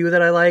 There's a few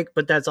that I like,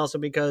 but that's also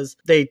because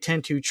they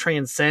tend to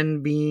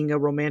transcend being a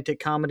romantic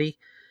comedy.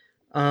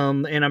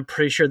 And I'm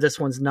pretty sure this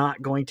one's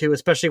not going to,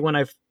 especially when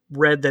I've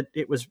read that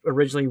it was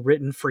originally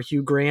written for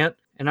Hugh Grant.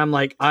 And I'm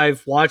like,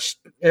 I've watched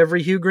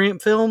every Hugh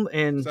Grant film,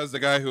 and says the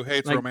guy who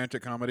hates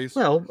romantic comedies.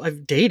 Well,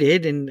 I've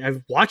dated and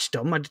I've watched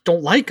them. I just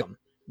don't like them.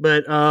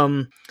 But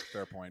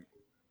fair point.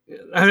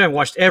 I haven't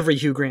watched every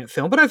Hugh Grant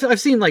film, but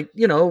I've seen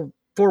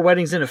 4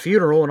 Weddings and a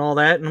Funeral and all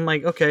that, and I'm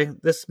like, okay,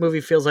 this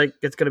movie feels like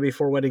it's going to be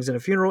 4 weddings and a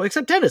funeral,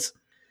 except tennis.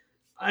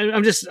 I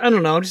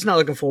don't know. I'm just not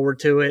looking forward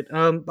to it.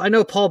 I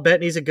know Paul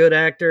Bettany's a good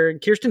actor,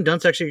 and Kirsten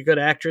Dunst's actually a good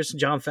actress.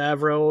 Jon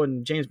Favreau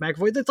and James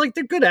McAvoy,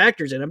 they're good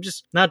actors, and I'm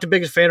just not the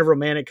biggest fan of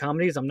romantic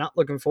comedies. I'm not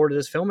looking forward to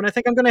this film, and I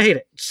think I'm going to hate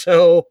it.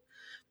 So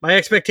my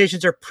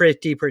expectations are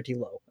pretty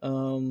low.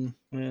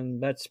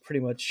 And that's pretty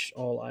much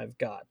all I've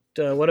got.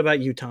 What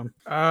about you, Tom?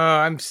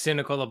 I'm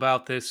cynical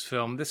about this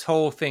film. This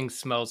whole thing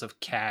smells of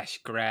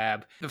cash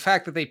grab. The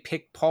fact that they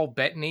picked Paul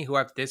Bettany, who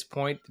at this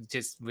point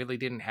just really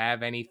didn't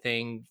have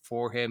anything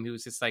for him. He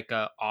was just like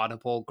a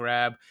audible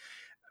grab.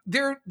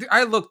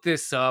 I looked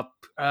this up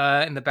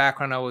in the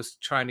background. I was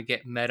trying to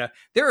get meta.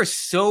 There are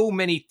so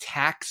many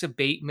tax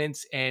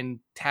abatements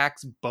and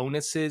tax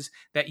bonuses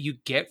that you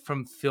get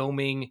from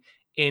filming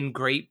in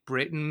Great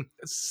Britain.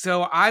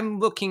 So I'm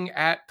looking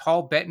at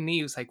Paul Bettany,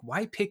 who's like,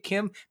 why pick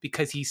him?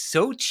 Because he's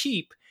so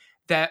cheap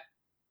that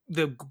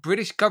the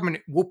British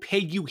government will pay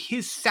you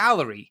his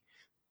salary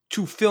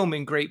to film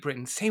in Great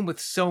Britain. Same with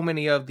so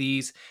many of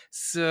these.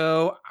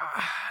 So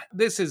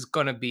this is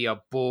going to be a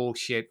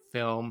bullshit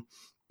film.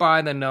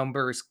 By the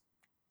numbers,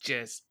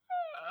 just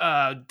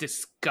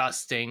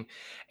disgusting.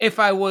 If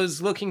I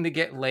was looking to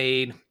get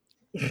laid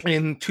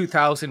in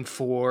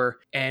 2004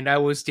 and I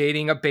was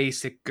dating a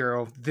basic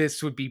girl,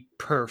 this would be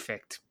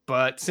perfect.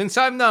 But since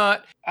I'm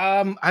not,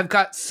 I've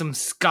got some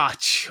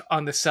scotch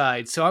on the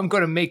side, so I'm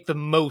going to make the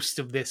most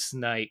of this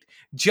night.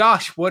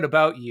 Josh, what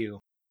about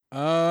you?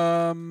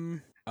 I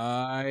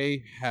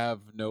have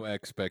no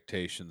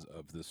expectations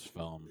of this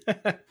film.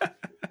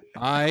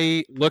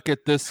 I look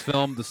at this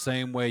film the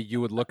same way you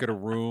would look at a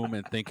room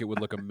and think it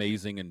would look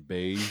amazing in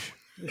beige.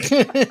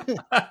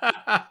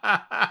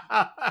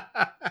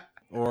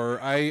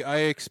 Or I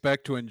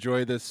expect to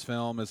enjoy this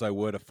film as I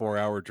would a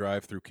 4-hour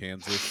drive through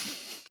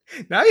Kansas.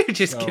 Now you're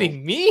just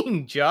getting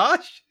mean,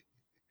 Josh.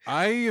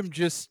 I'm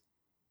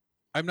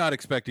not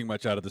expecting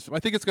much out of this. I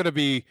think it's going to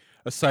be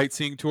a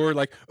sightseeing tour.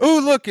 Like, oh,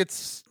 look,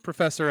 it's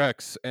Professor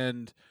X.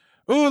 And,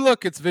 oh,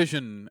 look, it's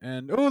Vision.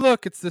 And, oh,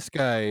 look, it's this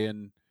guy.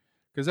 And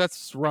because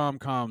that's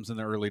rom-coms in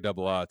the early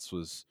double aughts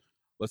was,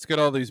 let's get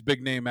all these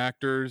big-name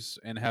actors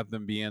and have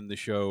them be in the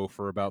show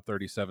for about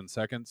 37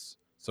 seconds.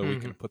 So we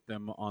can put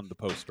them on the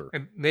poster.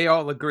 And they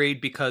all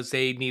agreed because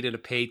they needed a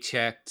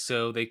paycheck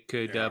so they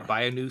could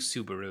buy a new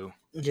Subaru.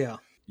 Yeah.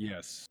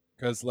 Yes.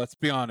 Because let's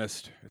be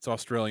honest, it's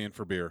Australian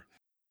for beer.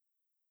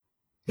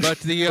 But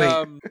the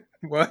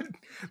what?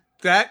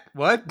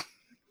 What?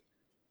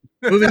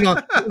 Moving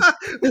on.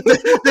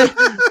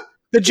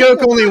 The joke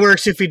only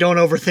works if you don't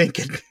overthink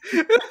it.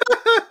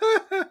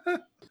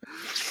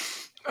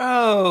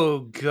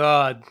 Oh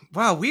God!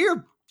 Wow,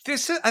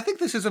 I think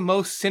this is the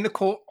most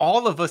cynical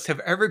all of us have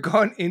ever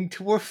gone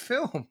into a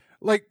film.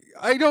 Like,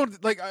 I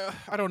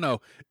don't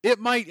know. It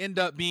might end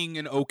up being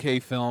an okay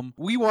film.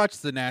 We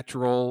watched The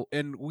Natural,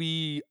 and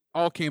we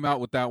all came out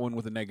with that one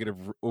with a negative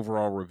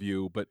overall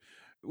review, but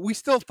we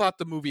still thought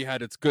the movie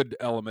had its good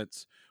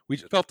elements. We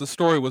just felt the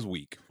story was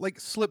weak. Like,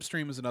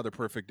 Slipstream is another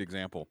perfect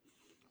example.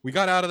 We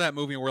got out of that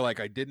movie and we're like,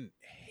 I didn't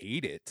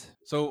hate it.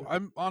 So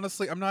I'm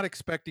not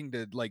expecting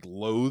to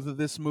loathe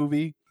this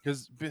movie,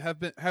 because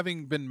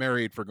having been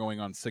married for going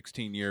on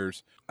 16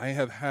 years, I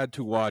have had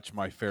to watch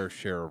my fair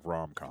share of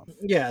rom-coms.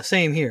 Yeah,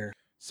 same here.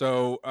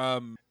 So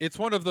it's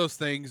one of those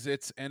things.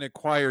 It's an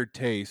acquired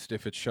taste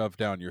if it's shoved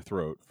down your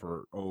throat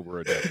for over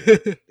a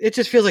decade. It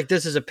just feels like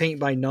this is a paint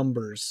by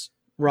numbers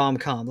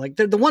rom-com. Like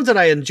the ones that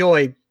I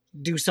enjoy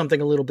do something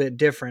a little bit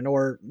different,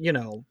 or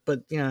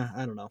but yeah,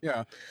 I don't know.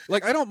 Yeah,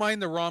 like I don't mind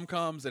the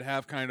rom-coms that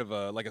have kind of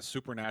a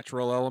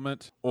supernatural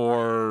element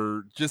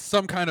or just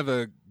some kind of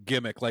a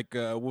gimmick. Like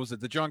what was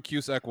it, the John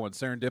Cusack one,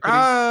 Serendipity?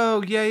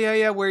 Oh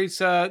yeah, where he's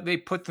they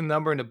put the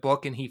number in the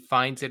book and he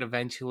finds it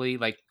eventually,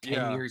 like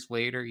 10 years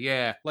later.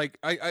 Yeah, like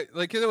I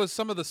like there was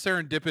some of the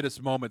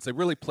serendipitous moments. They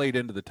really played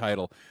into the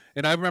title,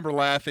 and I remember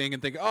laughing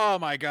and thinking, "Oh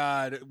my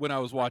god!" when I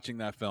was watching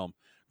that film.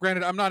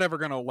 Granted, I'm not ever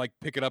going to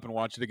pick it up and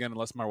watch it again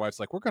unless my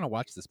wife's like, we're going to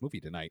watch this movie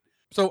tonight.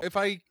 So if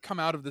I come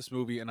out of this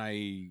movie and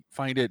I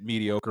find it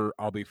mediocre,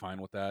 I'll be fine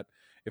with that.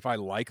 If I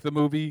like the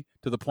movie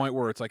to the point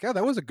where it's like, yeah,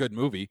 that was a good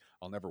movie,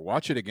 I'll never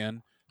watch it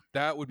again,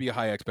 that would be a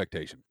high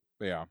expectation.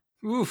 But yeah.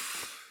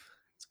 Oof.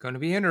 It's going to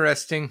be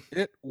interesting.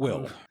 It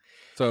will.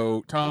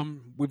 So,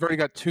 Tom, we've already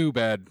got 2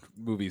 bad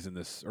movies in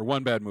this, or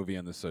 1 bad movie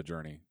in this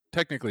journey.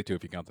 Technically 2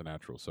 if you count The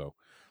Natural. So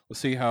we'll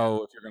see if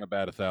you're going to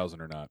bat 1,000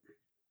 or not.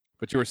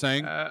 But you were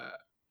saying?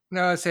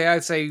 No,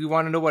 I'd say you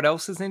want to know what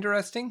else is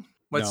interesting?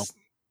 No.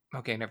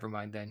 Okay, never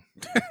mind then.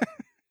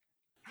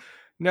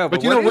 No,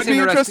 but you know what would be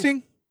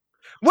interesting?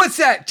 What's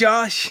that,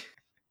 Josh?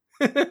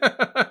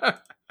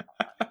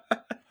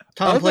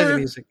 Tom, play the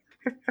music.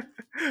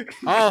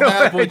 I'll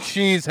have what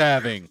she's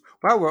having.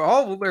 Wow, we're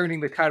all learning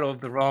the title of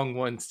the wrong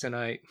ones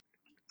tonight.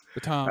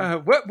 But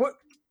Tom. What?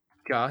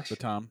 Josh? But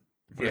Tom.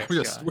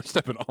 Yes, we're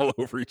stepping all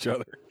over each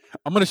other.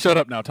 I'm going to shut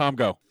up now. Tom,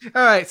 go.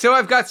 All right, so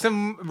I've got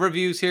some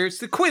reviews here. It's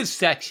the quiz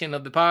section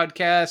of the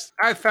podcast.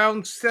 I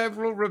found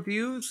several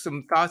reviews,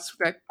 some thoughts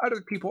that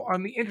other people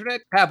on the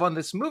internet have on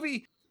this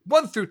movie.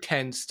 1 through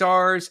 10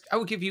 stars. I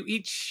will give you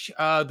each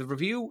the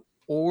review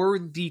or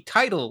the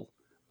title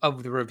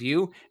of the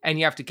review, and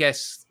you have to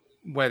guess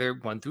whether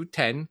 1 through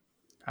 10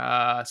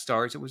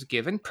 stars it was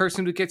given.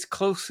 Person who gets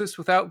closest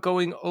without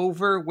going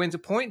over wins a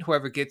point.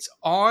 Whoever gets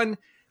on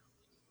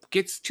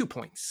gets 2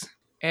 points.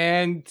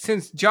 And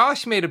since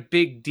Josh made a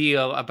big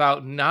deal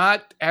about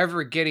not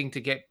ever getting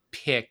to get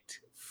picked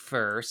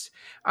first,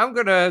 I'm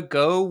going to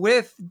go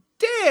with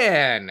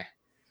Dan.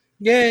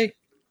 Yay.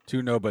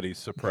 To nobody's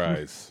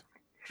surprise.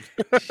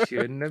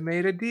 Shouldn't have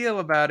made a deal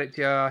about it,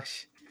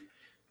 Josh.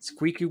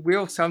 Squeaky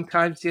wheel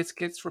sometimes just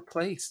gets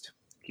replaced.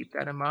 Keep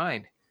that in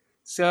mind.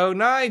 So,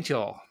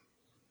 Nigel,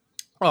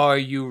 are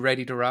you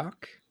ready to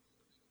rock?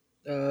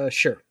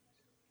 Sure.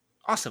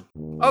 Awesome.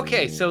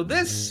 Okay, so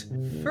this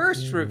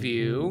first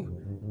review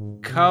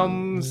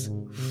comes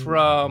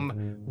from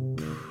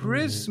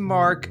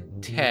Prismark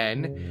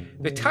 10.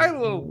 The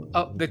title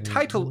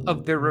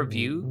of the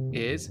review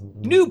is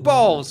New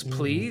Balls,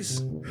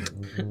 Please.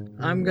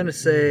 I'm gonna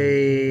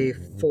say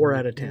 4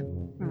 out of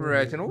 10.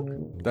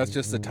 Reginald? That's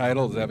just the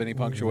title. Does it have any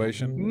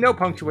punctuation? No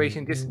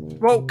punctuation, just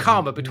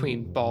comma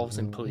between balls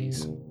and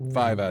please.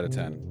 5 out of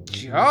 10.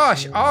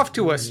 Josh, off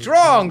to a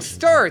strong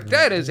start.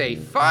 That is a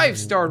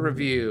 5-star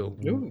review.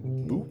 Ooh.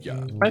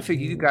 Booyah. I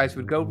figured you guys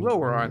would go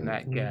lower on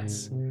that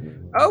guess.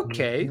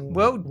 Okay,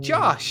 well,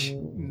 Josh,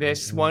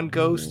 this one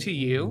goes to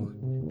you.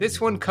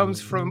 This one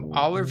comes from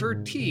Oliver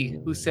T,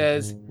 who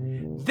says,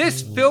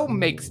 this film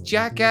makes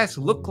Jackass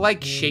look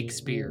like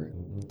Shakespeare.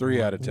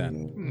 3 out of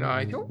 10.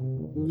 Nigel?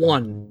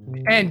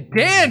 1. And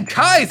Dan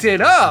ties it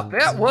up.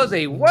 That was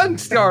a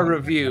 1-star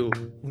review.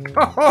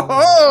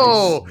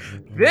 Oh,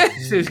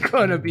 this is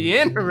going to be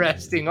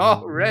interesting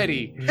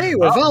already. Hey,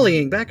 we're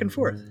volleying back and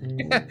forth.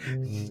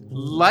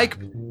 Like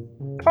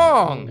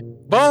Pong.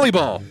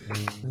 Volleyball.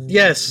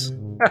 Yes.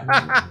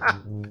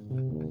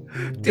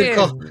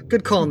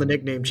 Good call on the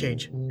nickname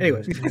change.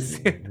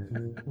 Anyways.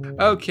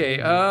 Okay,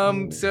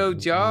 so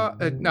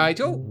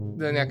Nigel,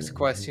 the next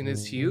question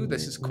is to you.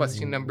 This is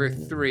question number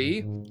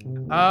 3.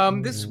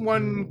 This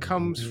one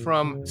comes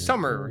from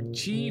Summer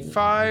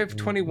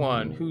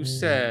G521, who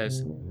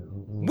says,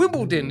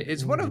 Wimbledon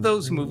is one of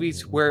those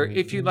movies where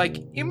if you like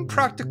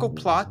impractical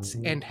plots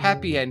and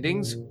happy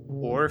endings,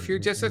 or if you're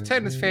just a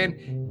tennis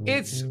fan,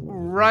 it's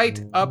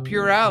right up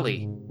your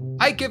alley.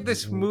 I give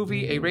this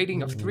movie a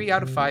rating of 3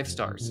 out of 5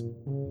 stars.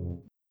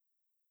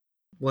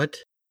 What?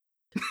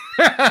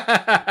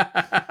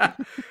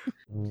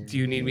 Do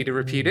you need me to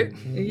repeat it?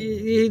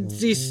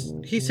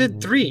 He said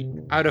 3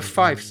 out of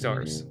 5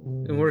 stars.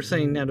 And we're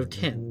saying out of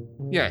 10.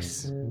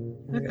 Yes.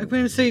 I'm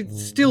going to say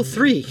still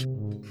 3.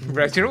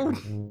 Reginald?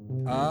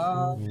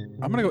 I'm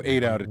going to go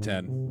 8 out of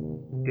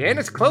 10. Dan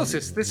is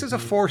closest. This is a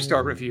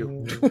 4-star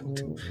review.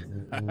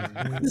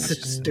 This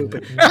is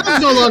stupid.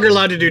 I'm no longer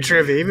allowed to do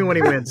trivia, even when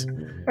he wins.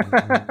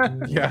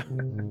 Yeah.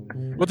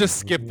 We'll just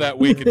skip that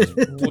week and just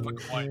flip a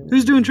coin.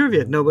 Who's doing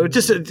trivia? No, but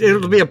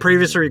it'll be a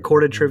previously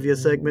recorded trivia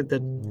segment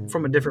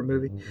from a different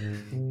movie.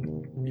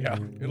 Yeah,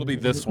 it'll be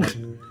this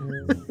one.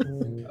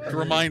 To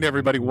remind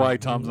everybody why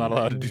Tom's not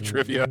allowed to do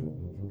trivia.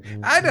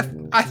 I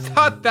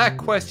thought that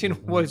question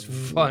was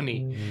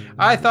funny.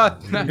 I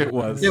thought that... It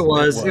was. It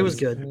was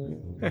good.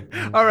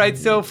 All right,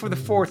 so for the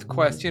fourth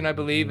question, I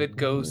believe it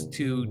goes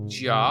to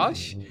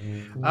Josh.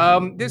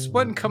 This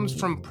one comes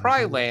from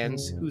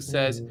Prylands, who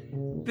says,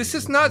 "This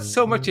is not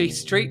so much a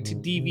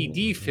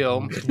straight-to-DVD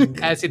film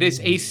as it is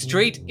a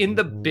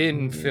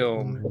straight-in-the-bin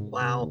film."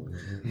 Wow.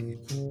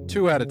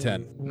 2 out of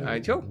 10.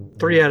 Nigel?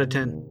 3 out of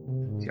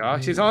 10.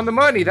 Josh is on the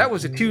money. That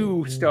was a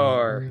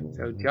 2-star.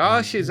 So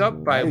Josh is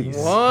up by Nice.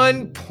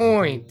 1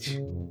 point.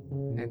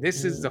 And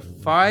this is the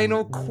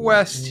final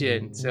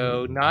question.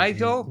 So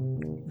Nigel,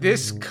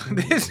 this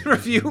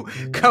review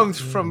comes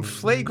from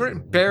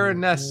Flagrant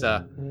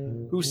Baronessa,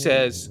 who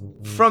says,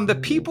 "From the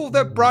people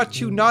that brought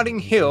you Notting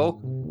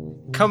Hill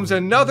comes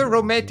another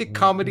romantic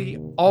comedy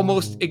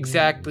almost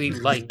exactly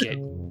like it."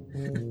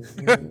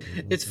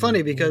 It's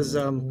funny because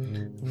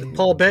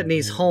Paul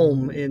Bettany's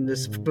home in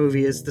this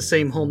movie is the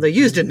same home they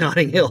used in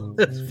Notting Hill.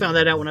 Found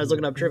that out when I was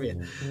looking up trivia.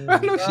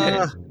 No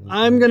shit.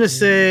 I'm going to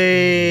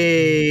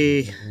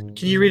say...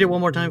 Can you read it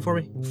one more time for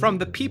me? From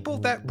the people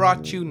that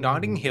brought you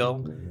Notting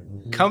Hill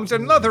comes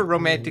another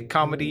romantic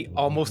comedy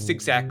almost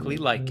exactly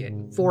like it.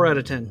 4 out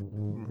of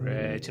 10.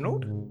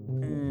 Reginald?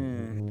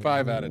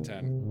 5 out of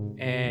 10.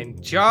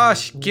 And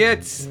Josh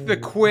gets the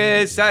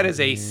quiz. That is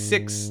a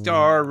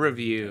 6-star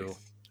review.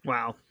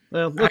 Wow.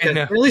 Well, I okay.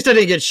 know. At least I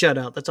didn't get shut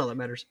out. That's all that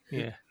matters.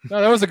 Yeah.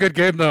 No, that was a good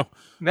game, though.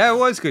 That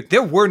was good.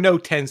 There were no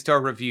 10-star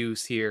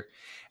reviews here.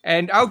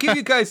 And I'll give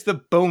you guys the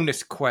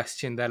bonus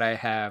question that I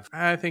have.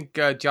 I think,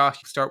 Josh,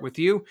 start with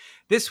you.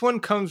 This one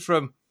comes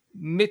from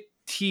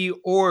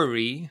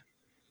Meteori,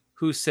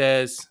 who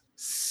says,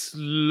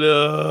 "Slow."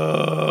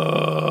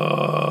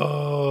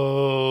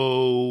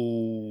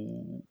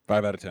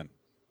 5 out of 10.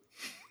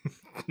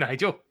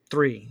 Nigel?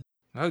 3.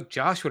 Oh,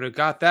 Josh would have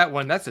got that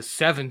one. That's a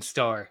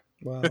 7-star.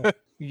 Wow.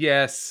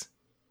 Yes.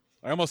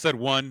 I almost said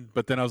 1,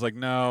 but then I was like,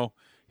 no.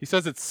 He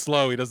says it's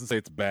slow. He doesn't say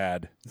it's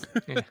bad.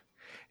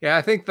 Yeah,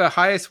 I think the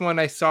highest one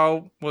I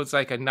saw was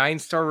like a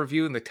 9-star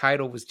review, and the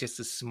title was just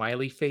a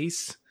smiley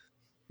face.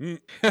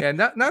 Yeah,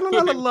 not a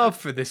lot of love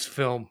for this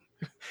film.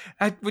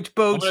 Which I'm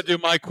bodes... going to do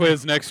my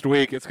quiz next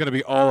week. It's going to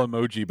be all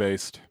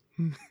emoji-based.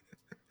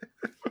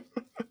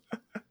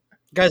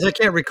 Guys, I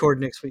can't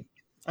record next week.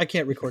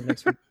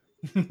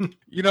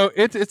 You know,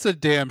 it's a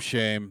damn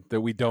shame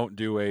that we don't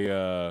do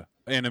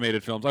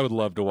animated films. I would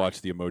love to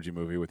watch the Emoji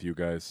Movie with you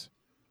guys.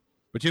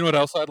 But you know what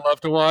else I'd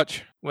love to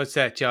watch? What's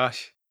that,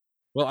 Josh?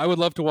 Well, I would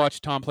love to watch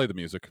Tom play the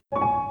music.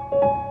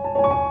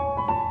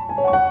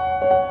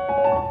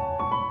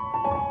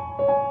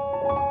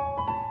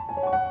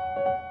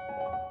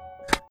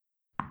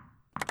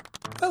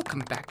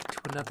 Welcome back to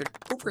another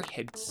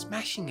overhead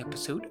smashing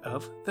episode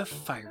of The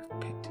Fire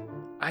Pit.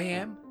 I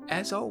am,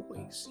 as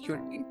always,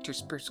 your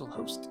interspersal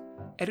host,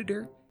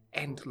 editor,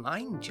 and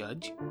line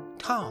judge,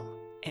 Tom.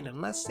 And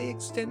unless they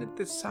extended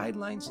the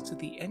sidelines to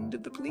the end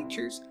of the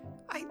bleachers,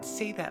 I'd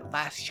say that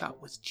last shot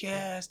was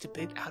just a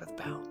bit out of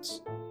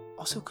bounds.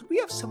 Also, could we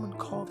have someone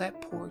call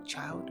that poor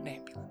child an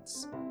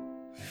ambulance?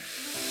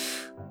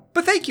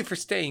 But thank you for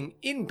staying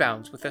in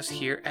bounds with us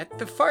here at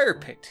the Fire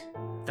Pit.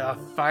 The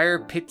Fire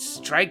Pit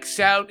strikes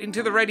out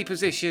into the ready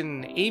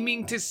position,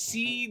 aiming to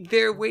seed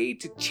their way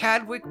to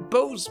Chadwick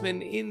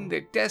Boseman in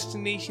their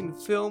destination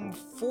film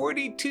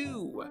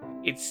 42.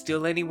 It's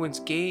still anyone's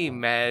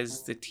game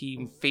as the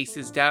team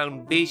faces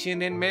down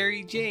Vision and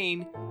Mary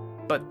Jane,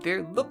 but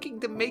they're looking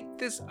to make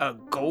this a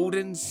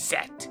golden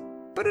set.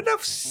 But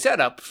enough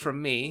setup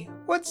from me.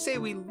 What say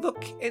we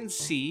look and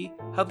see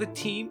how the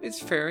team is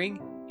faring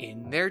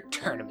in their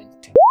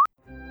tournament?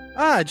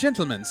 Ah,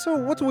 gentlemen, so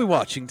what are we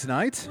watching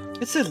tonight?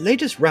 It's the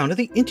latest round of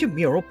the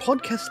intramural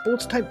podcast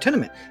sports type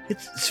tournament.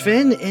 It's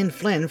Sven and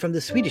Flen from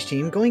the Swedish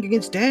team going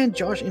against Dan,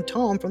 Josh, and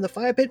Tom from the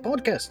Fire Pit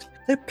podcast.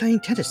 They're playing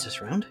tennis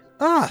this round.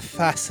 Ah,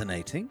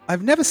 fascinating.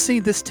 I've never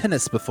seen this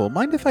tennis before.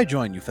 Mind if I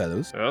join you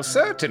fellows? Well,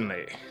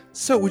 certainly.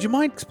 So, would you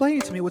mind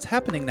explaining to me what's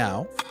happening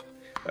now?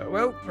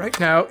 Well, right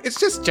now, it's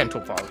just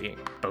gentle volleying.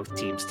 Both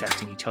teams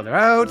testing each other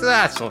out,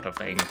 that sort of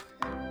thing.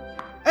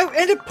 Oh,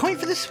 and a point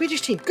for the Swedish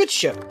team. Good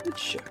show.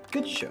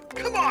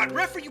 Come on,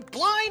 ref, are you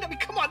blind? I mean,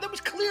 come on, that was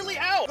clearly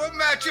out. What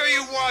match are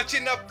you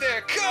watching up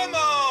there? Come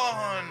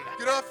on!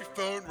 Get off your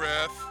phone,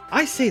 ref.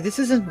 I say this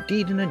is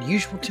indeed an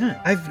unusual turn.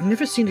 I've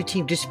never seen a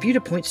team dispute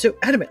a point so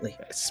adamantly.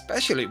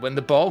 Especially when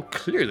the ball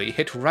clearly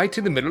hit right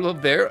in the middle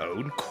of their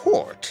own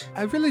court.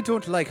 I really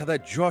don't like how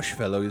that Josh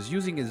fellow is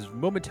using his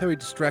momentary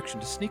distraction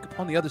to sneak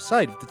upon the other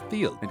side of the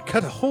field and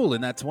cut a hole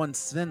in that one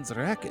Sven's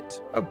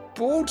racket. A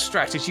bold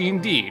strategy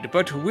indeed,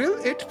 but will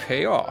it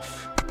pay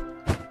off?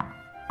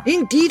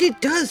 Indeed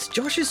it does.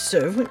 Josh's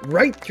serve went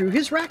right through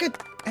his racket.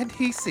 And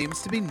he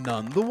seems to be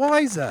none the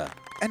wiser.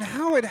 And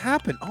how it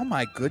happened, oh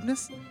my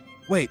goodness.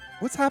 Wait,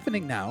 what's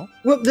happening now?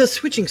 Well, they're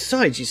switching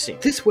sides, you see.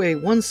 This way,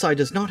 one side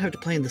does not have to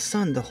play in the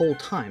sun the whole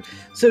time.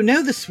 So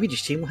now the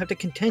Swedish team will have to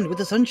contend with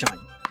the sunshine.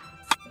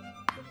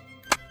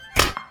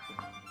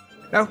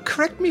 Now,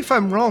 correct me if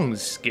I'm wrong,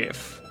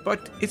 Skiff,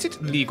 but is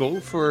it legal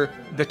for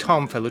the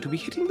Tom fellow to be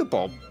hitting the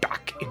ball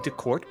back into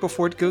court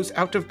before it goes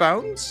out of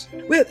bounds?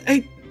 Well,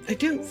 I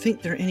don't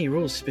think there are any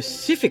rules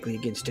specifically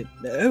against it.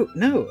 Oh,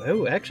 no.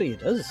 Oh, actually, it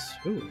does.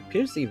 Oh, it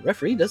appears the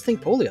referee does think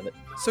poorly of it.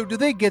 So do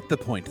they get the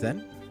point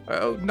then?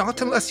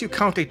 Not unless you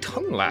count a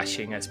tongue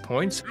lashing as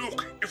points.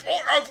 Look, if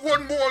I have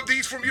one more of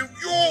these from you,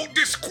 you're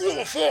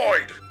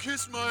disqualified.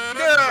 Kiss my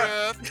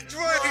Yeah,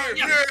 right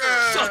here,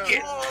 yeah. Suck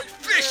it.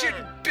 Fish and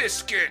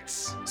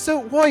biscuits.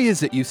 So why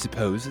is it, you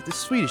suppose, that the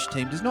Swedish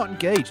team does not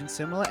engage in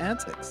similar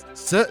antics?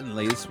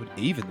 Certainly this would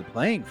even the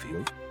playing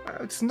field.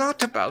 It's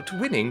not about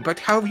winning, but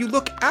how you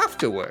look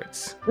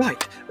afterwards.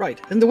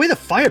 Right. And the way the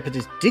Firepit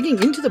is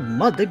digging into the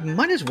mud, they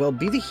might as well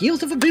be the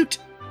heels of a boot.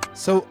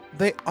 So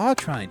they are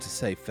trying to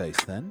save face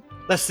then?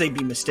 Lest they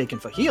be mistaken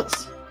for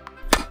heels.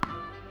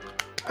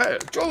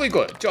 Jolly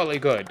good.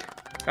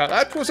 Now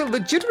that was a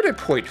legitimate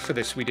point for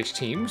the Swedish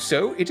team,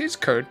 so it is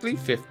currently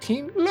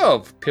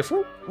 15-love,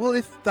 Piffle. Well,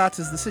 if that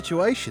is the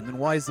situation, then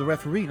why is the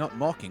referee not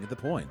marking the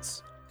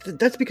points?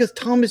 That's because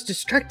Tom is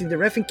distracting the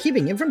ref and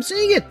keeping him from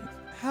seeing it.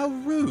 How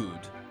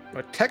rude.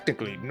 But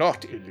technically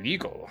not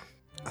illegal.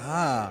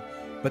 Ah,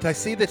 but I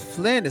see that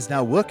Flynn is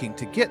now working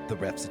to get the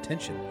ref's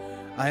attention.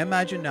 I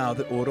imagine now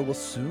that order will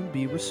soon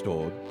be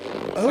restored.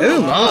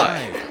 Oh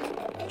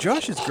my!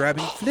 Josh is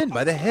grabbing Flynn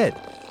by the head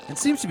and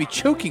seems to be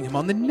choking him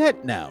on the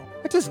net now.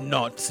 That does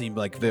not seem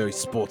like very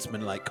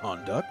sportsmanlike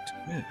conduct.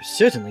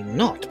 Certainly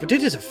not, but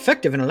it is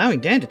effective in allowing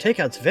Dan to take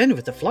out Sven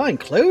with the flying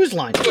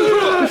clothesline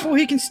before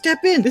he can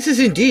step in. This is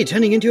indeed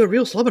turning into a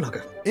real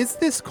slobberknocker. Is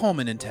this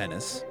common in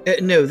tennis?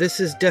 No, this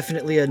is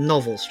definitely a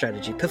novel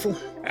strategy, Piffle.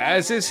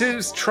 As is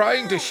his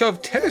trying to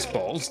shove tennis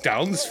balls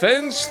down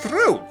Sven's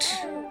throat.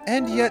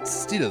 And yet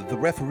still the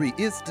referee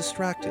is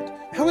distracted.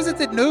 How is it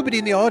that nobody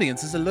in the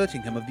audience is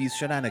alerting him of these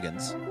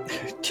shenanigans?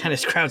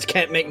 Tennis crowds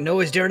can't make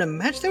noise during a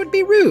match. That would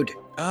be rude.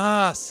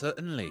 Ah,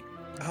 certainly.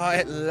 Ah,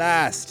 at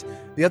last.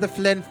 The other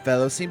Flynn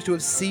fellow seems to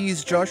have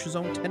seized Josh's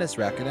own tennis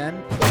racket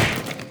and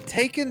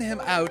taken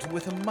him out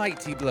with a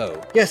mighty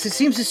blow. Yes, it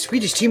seems the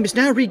Swedish team is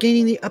now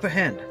regaining the upper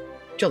hand.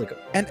 Jolly good.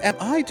 And am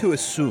I to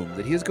assume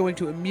that he is going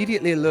to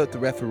immediately alert the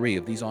referee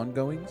of these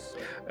ongoings?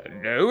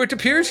 No, it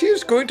appears he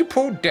is going to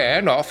pull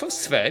Dan off of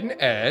Sven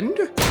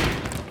and...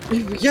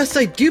 Yes,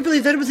 I do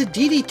believe that it was a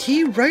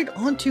DDT right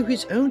onto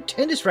his own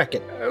tennis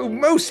racket. Oh,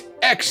 most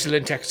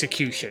excellent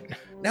execution.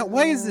 Now,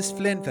 why is this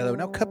Flynn fellow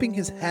now cupping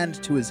his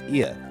hand to his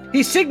ear?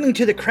 He's signaling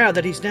to the crowd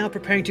that he's now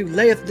preparing to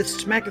layeth the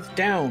smacketh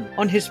down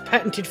on his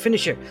patented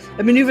finisher,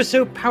 a maneuver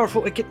so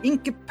powerful it can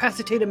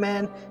incapacitate a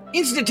man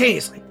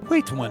instantaneously.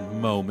 Wait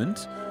one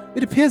moment.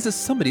 It appears as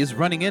somebody is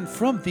running in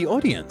from the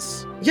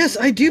audience. Yes,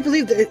 I do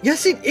believe that.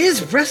 Yes, it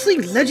is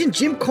wrestling legend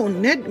Jim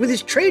Cornette with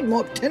his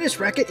trademark tennis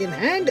racket in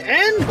hand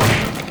and...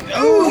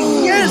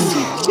 Oh, yes!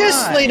 He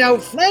just laid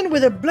out Flynn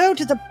with a blow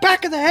to the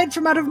back of the head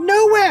from out of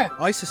nowhere!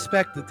 I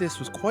suspect that this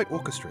was quite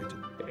orchestrated.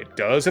 It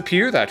does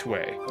appear that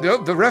way.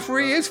 The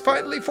referee is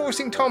finally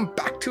forcing Tom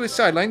back to his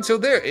sideline, so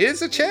there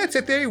is a chance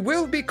that they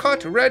will be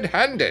caught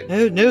red-handed.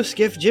 No,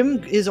 Skiff.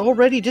 Jim is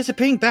already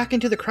dissipating back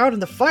into the crowd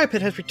and the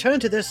Firepit has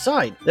returned to their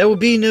side. There will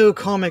be no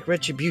karmic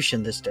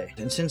retribution this day.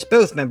 And since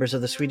both members of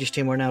the Swedish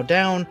team are now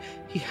down,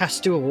 he has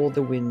to award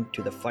the win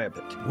to the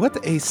Firepit. What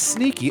a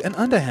sneaky and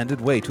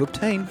underhanded way to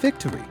obtain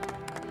victory.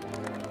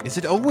 Is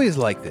it always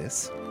like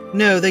this?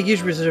 No, they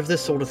usually reserve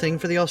this sort of thing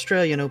for the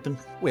Australian Open.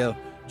 Well,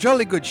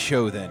 jolly good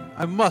show then.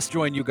 I must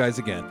join you guys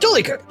again.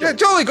 Jolly good! Yeah,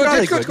 jolly good,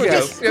 Jolly good, good,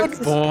 yes. Good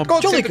form.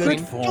 Jolly good,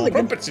 Good form. jolly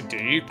good.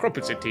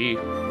 Crumpets a tea.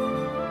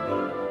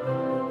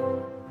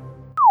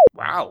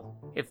 Wow.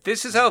 If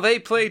this is how they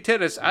play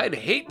tennis, I'd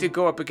hate to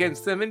go up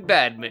against them in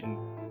badminton.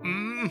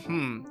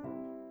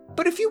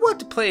 But if you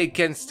want to play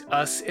against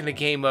us in a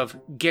game of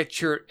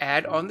Get Your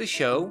Ad on the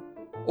Show,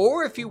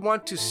 or if you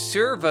want to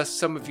serve us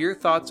some of your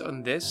thoughts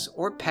on this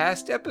or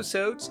past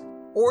episodes,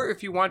 or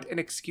if you want an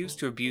excuse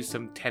to abuse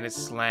some tennis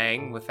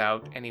slang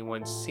without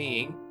anyone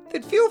seeing,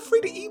 then feel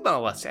free to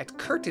email us at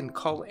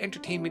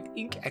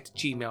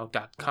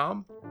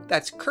curtaincallentertainmentinc@gmail.com.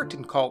 That's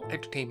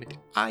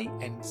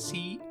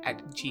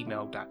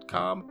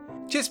curtaincallentertainmentinc@gmail.com.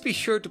 Just be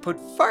sure to put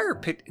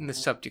Firepit in the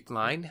subject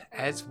line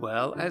as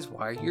well as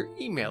why you're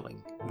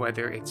emailing,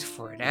 whether it's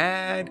for an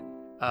ad,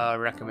 a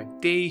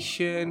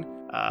recommendation,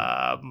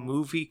 a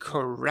movie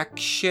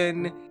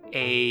correction,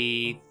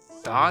 a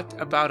thought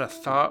about a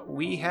thought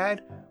we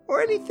had,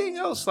 or anything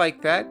else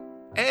like that,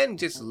 and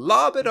just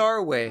lob it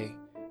our way.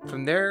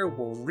 From there,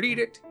 we'll read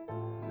it,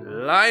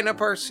 line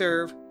up our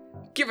serve,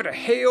 give it a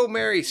Hail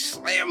Mary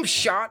slam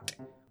shot,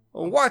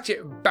 watch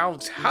it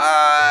bounce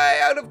high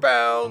out of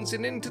bounds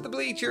and into the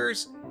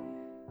bleachers,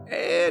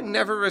 and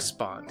never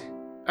respond.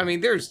 I mean,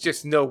 there's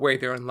just no way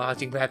they're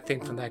unlodging that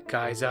thing from that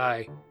guy's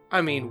eye.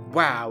 I mean,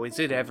 wow, is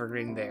it ever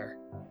in there?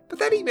 But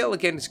that email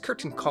again is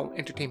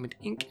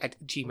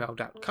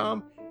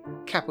curtaincallentertainmentinc@gmail.com,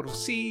 capital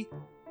C,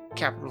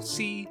 capital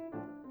C,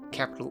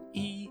 capital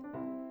E,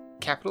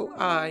 capital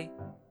I,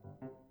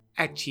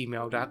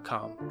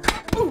 @gmail.com.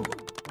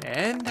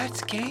 And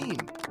that's game.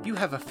 You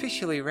have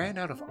officially ran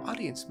out of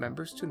audience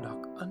members to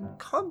knock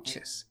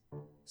unconscious.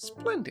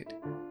 Splendid.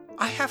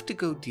 I have to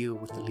go deal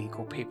with the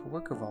legal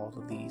paperwork of all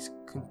of these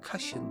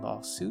concussion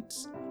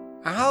lawsuits.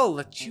 I'll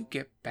let you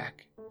get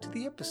back to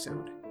the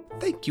episode.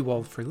 Thank you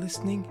all for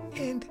listening,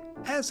 and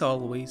as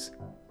always,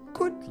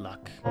 good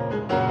luck.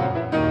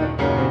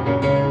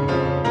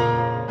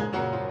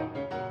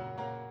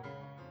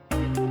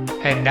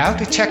 And now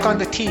to check on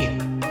the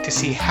team to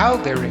see how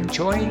they're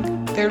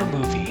enjoying their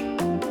movie.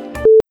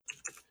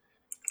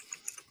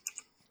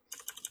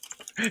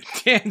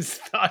 Dan's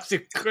thoughts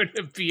it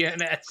couldn't be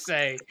an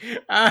essay.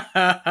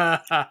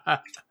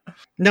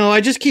 No,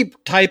 I just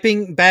keep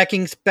typing,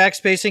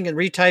 backspacing, and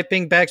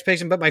retyping,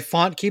 backspacing, but my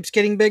font keeps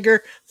getting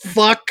bigger.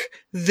 Fuck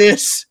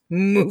this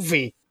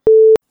movie.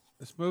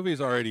 This movie is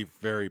already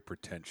very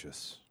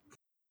pretentious.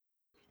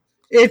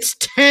 It's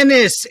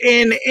tennis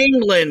in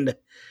England.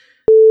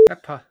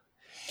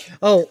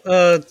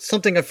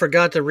 Something I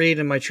forgot to read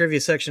in my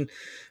trivia section.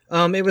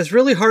 It was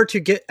really hard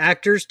to get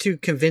actors to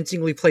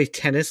convincingly play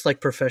tennis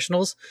like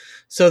professionals,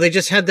 so they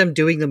just had them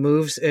doing the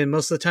moves, and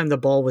most of the time the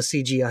ball was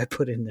CGI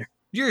put in there.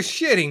 You're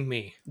shitting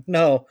me.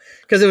 No,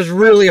 because it was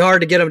really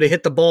hard to get them to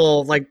hit the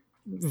ball like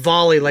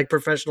volley like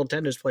professional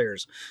tennis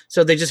players.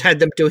 So they just had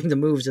them doing the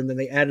moves, and then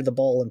they added the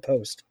ball in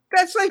post.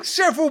 That's like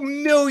several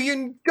 $1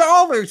 million.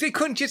 They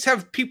couldn't just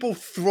have people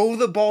throw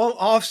the ball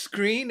off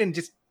screen and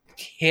just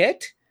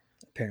hit?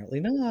 Apparently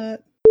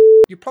not.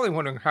 You're probably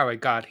wondering how I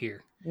got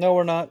here. No,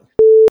 we're not.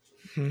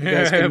 You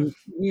guys can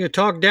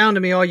talk down to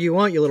me all you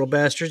want, you little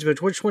bastards,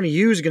 but which one of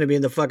you is going to be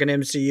in the fucking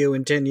MCU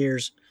in 10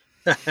 years?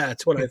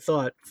 That's what I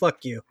thought.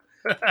 Fuck you.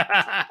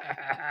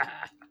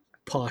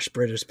 Posh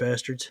British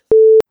bastards.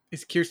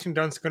 Is Kirsten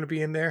Dunst going to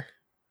be in there?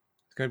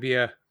 It's going to be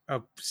a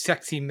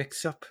sexy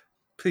mix-up.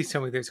 Please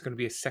tell me there's going to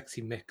be a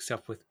sexy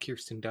mix-up with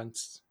Kirsten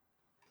Dunst.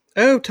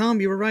 Oh,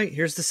 Tom, you were right.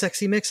 Here's the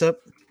sexy mix-up.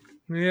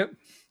 Yep.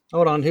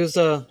 Hold on.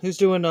 Who's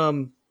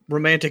doing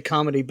romantic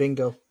comedy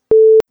bingo?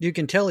 You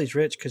can tell he's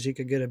rich because he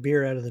could get a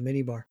beer out of the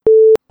minibar.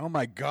 Oh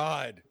my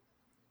God.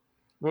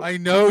 I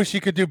know she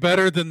could do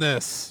better than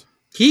this.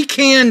 He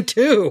can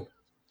too.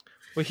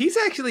 Well, he's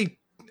actually...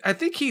 I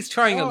think he's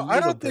trying a little bit. I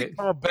don't think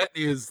Paul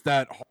Bettany is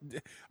that...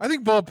 I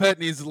think Paul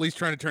Bettany is at least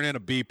trying to turn in a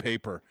B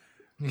paper.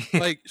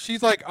 Like,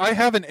 she's like, I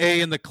have an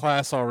A in the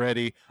class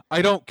already.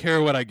 I don't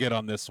care what I get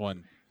on this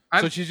one.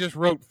 So she just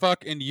wrote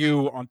fuck and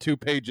you on 2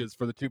 pages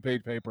for the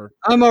 2-page paper.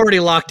 I'm already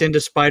locked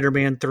into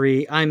Spider-Man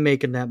 3. I'm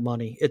making that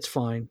money. It's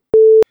fine.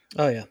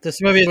 Oh, yeah.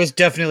 This movie was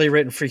definitely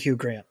written for Hugh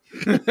Grant.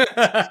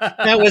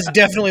 That was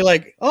definitely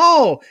like,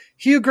 oh,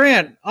 Hugh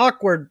Grant,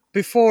 awkward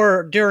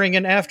before, during,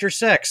 and after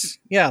sex.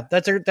 Yeah,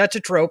 that's a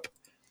trope.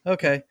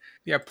 Okay.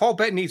 Yeah, Paul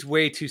Bettany's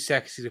way too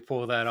sexy to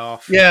pull that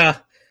off. Yeah.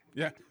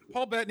 Yeah.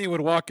 Paul Bettany would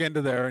walk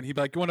into there and he'd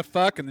be like, you want to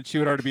fuck? And then she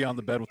would already be on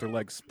the bed with her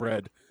legs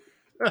spread.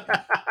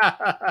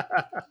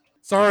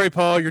 Sorry,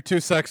 Paul, you're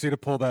too sexy to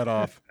pull that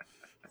off.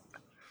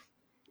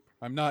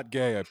 I'm not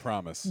gay, I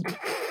promise.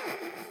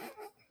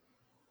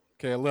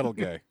 Okay, a little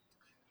gay.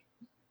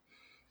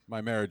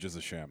 My marriage is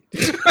a sham.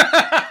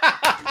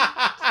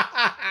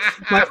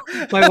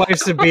 my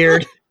wife's a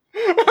beard.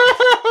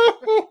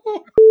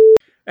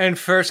 And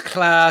first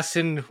class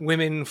and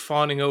women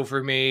fawning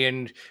over me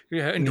and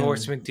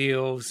endorsement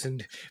deals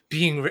and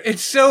being...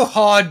 It's so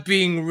hard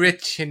being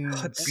rich and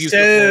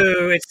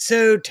beautiful. It's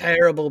so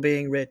terrible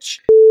being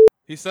rich.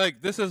 He's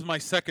like, this is my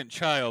second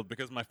child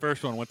because my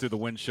first one went through the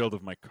windshield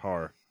of my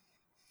car.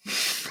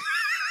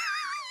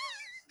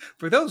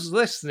 For those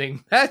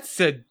listening, that's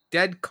a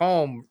dead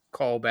calm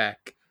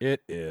callback.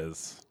 It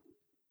is.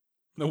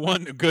 The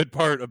one good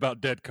part about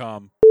dead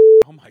calm.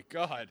 Oh my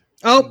God.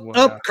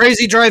 Oh,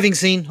 crazy driving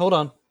scene. Hold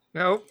on.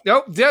 Nope.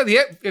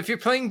 If you're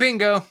playing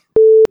bingo.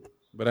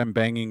 But I'm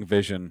banging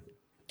Vision.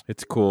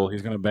 It's cool.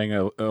 He's going to bang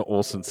a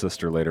Olsen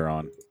sister later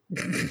on.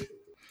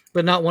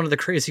 But not one of the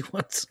crazy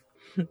ones.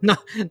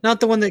 Not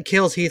the one that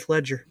kills Heath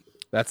Ledger.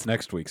 That's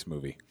next week's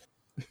movie.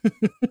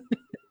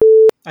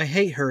 I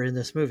hate her in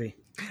this movie.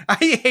 I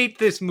hate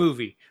this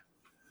movie.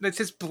 Let's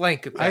just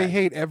blanket that. I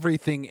hate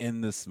everything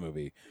in this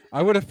movie.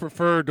 I would have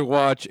preferred to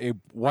watch a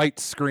white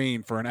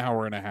screen for an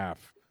hour and a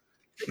half.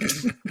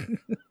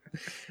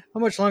 How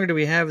much longer do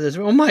we have this?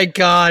 Oh my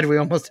God, we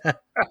almost have...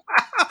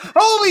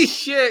 Holy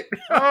shit!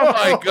 Oh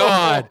my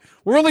God.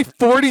 We're only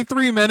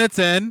 43 minutes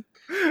in.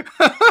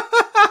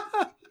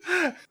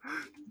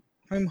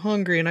 I'm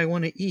hungry and I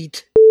want to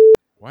eat.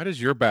 Why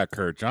does your back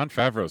hurt? Jon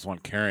Favreau's one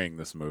carrying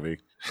this movie.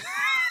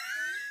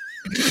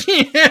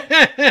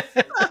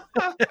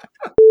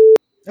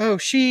 Oh,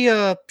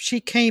 she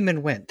came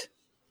and went.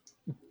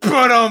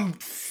 But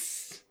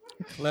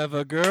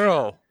Clever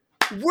girl.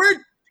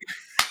 We're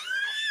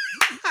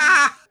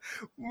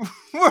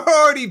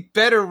already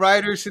better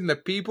writers than the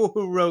people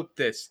who wrote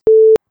this.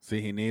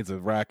 See, he needs a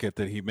racket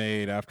that he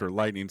made after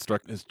lightning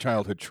struck his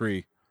childhood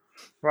tree.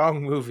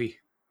 Wrong movie.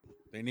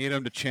 They need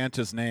him to chant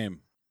his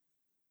name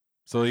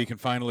so he can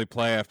finally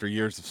play after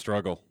years of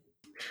struggle.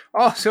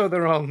 Also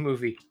the wrong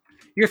movie.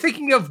 You're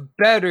thinking of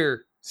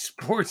better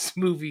sports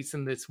movies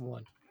than this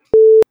one.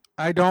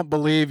 I don't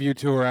believe you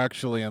two are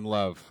actually in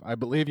love. I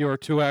believe you are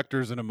 2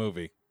 actors in a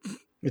movie.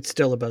 It's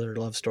still a better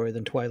love story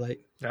than Twilight.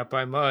 Not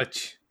by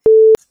much.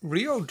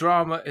 Real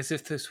drama as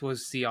if this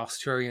was the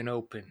Australian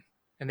Open,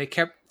 and they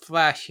kept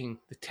flashing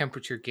the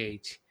temperature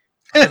gauge.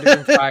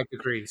 105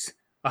 degrees.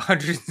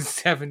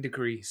 107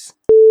 degrees.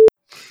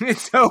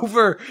 It's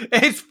over.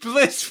 It's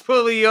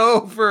blissfully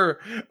over.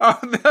 Oh,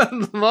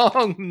 the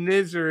long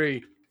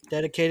misery.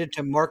 Dedicated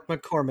to Mark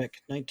McCormick.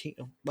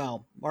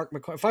 Mark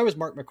McCormick. If I was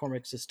Mark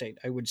McCormick's estate,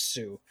 I would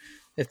sue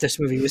if this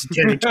movie was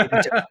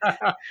dedicated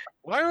to.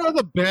 Why are all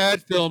the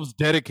bad films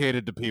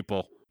dedicated to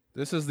people?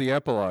 This is the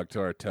epilogue to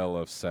our tale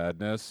of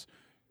sadness.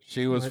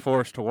 She was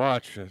forced to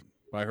watch it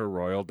by her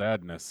royal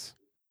dadness.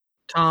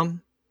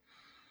 Tom,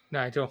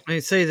 Nigel. I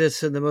say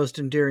this in the most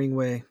endearing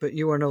way, but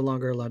you are no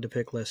longer allowed to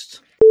pick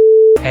lists.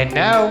 And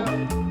now,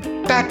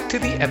 back to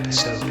the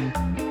episode.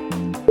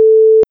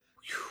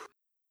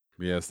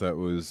 Yes, that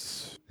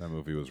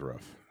movie was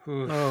rough.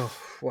 Oh,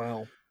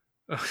 wow.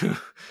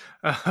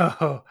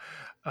 Oh,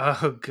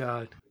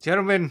 God.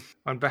 Gentlemen,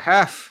 on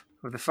behalf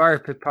of the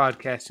Firepit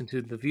podcast and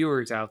to the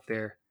viewers out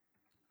there,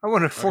 I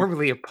want to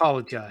formally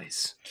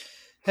apologize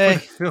Hey,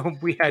 for the film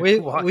we had to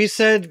watch. we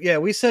said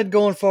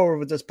going forward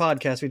with this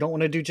podcast, we don't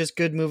want to do just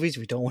good movies.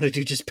 We don't want to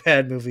do just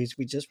bad movies.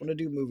 We just want to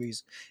do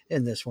movies.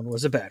 And this one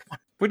was a bad one.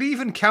 Would it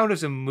even count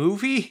as a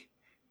movie?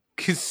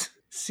 Because,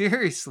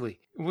 seriously,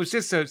 it was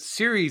just a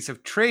series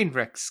of train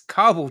wrecks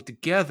cobbled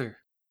together.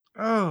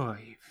 Oh,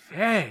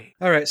 hey.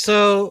 All right,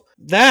 so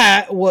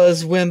that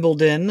was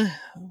Wimbledon.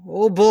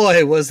 Oh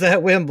boy, was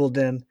that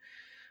Wimbledon.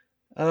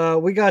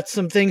 We got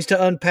some things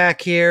to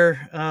unpack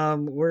here.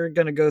 We're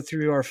going to go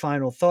through our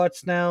final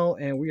thoughts now,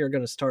 and we are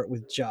going to start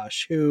with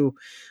Josh, who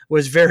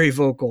was very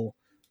vocal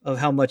of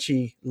how much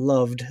he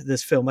loved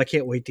this film. I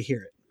can't wait to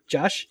hear it.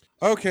 Josh?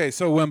 Okay,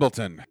 so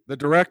Wimbledon. The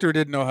director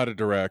didn't know how to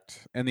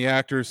direct, and the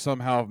actors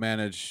somehow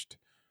managed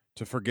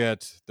to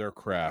forget their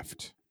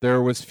craft.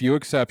 There was few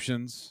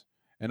exceptions,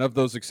 and of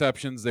those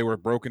exceptions, they were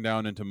broken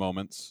down into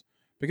moments.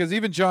 Because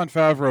even Jon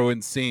Favreau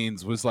in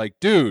scenes was like,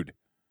 dude,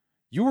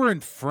 you were in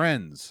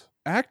Friends.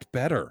 Act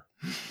better.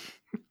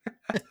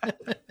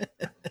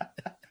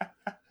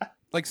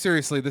 Like,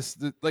 seriously,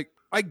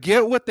 I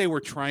get what they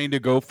were trying to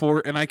go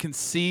for, and I can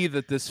see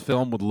that this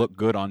film would look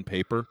good on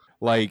paper.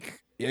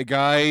 Like, a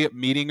guy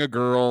meeting a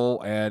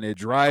girl, and it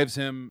drives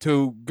him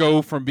to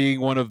go from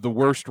being one of the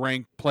worst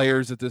ranked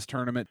players at this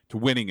tournament to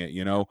winning it,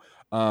 you know?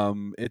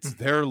 It's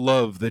their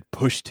love that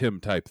pushed him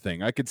type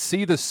thing. I could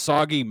see the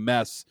soggy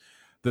mess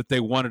that they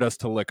wanted us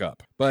to lick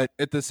up. But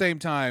at the same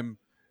time,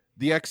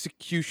 the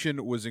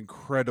execution was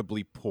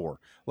incredibly poor.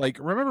 Like,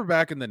 remember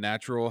back in The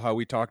Natural, how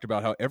we talked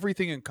about how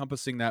everything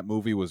encompassing that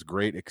movie was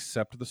great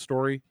except the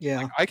story?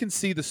 Yeah. Like, I can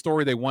see the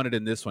story they wanted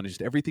in this one.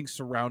 Just everything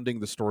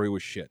surrounding the story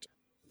was shit.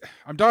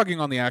 I'm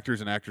dogging on the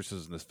actors and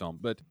actresses in this film,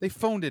 but they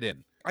phoned it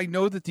in. I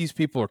know that these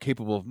people are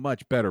capable of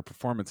much better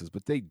performances,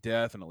 but they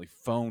definitely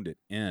phoned it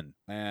in.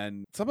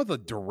 And some of the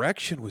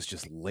direction was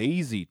just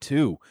lazy,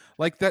 too.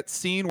 Like that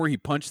scene where he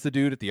punched the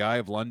dude at the Eye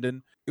of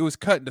London, it was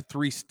cut into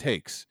 3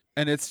 takes.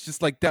 And it's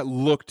just like that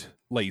looked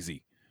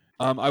lazy.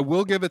 I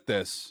will give it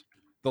this.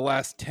 The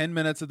last 10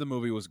 minutes of the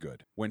movie was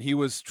good. When he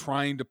was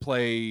trying to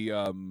play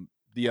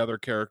the other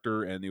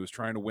character and he was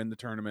trying to win the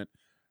tournament,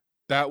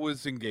 that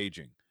was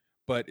engaging.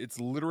 But it's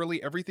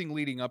literally everything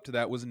leading up to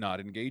that was not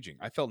engaging.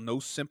 I felt no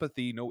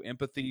sympathy, no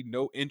empathy,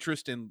 no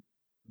interest in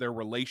their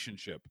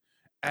relationship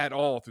at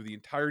all through the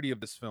entirety of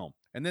this film.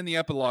 And then the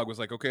epilogue was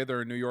like, okay,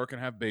 they're in New York and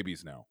have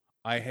babies now.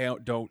 I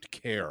don't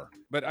care.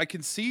 But I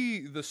can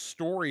see the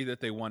story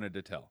that they wanted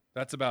to tell.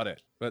 That's about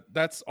it. But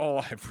that's all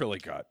I've really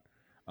got.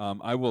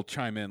 I will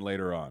chime in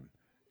later on.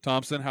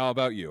 Thompson, how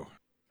about you?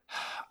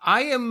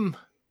 I am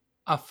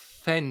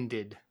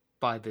offended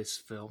by this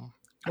film.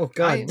 Oh,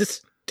 God,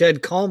 this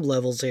dead calm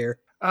levels here.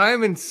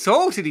 I'm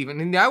insulted even,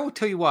 and I will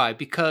tell you why.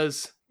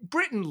 Because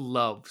Britain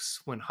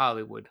loves when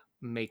Hollywood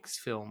makes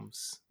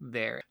films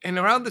there. And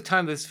around the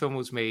time this film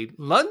was made,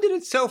 London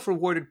itself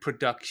rewarded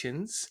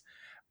productions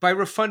by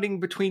refunding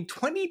between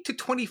 20 to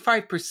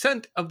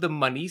 25% of the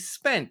money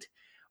spent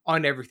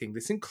on everything.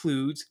 This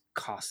includes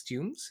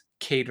costumes,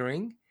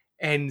 catering,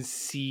 and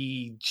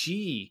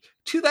CG.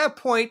 To that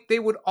point, they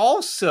would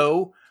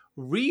also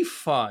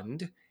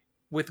refund,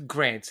 with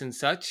grants and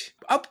such,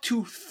 up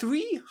to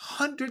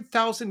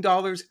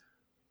 $300,000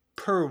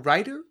 per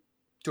writer,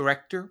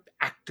 director,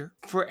 actor,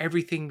 for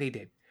everything they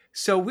did.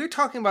 So we're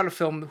talking about a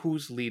film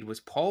whose lead was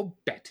Paul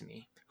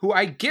Bettany, who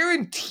I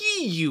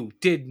guarantee you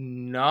did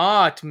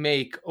not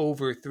make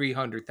over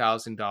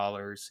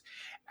 $300,000,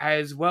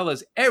 as well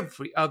as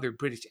every other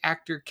British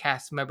actor,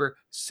 cast member,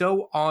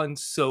 so on,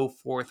 so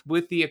forth,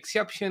 with the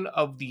exception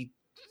of the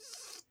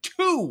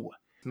 2,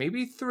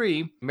 maybe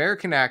 3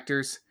 American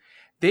actors.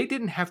 They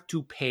didn't have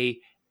to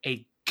pay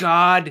a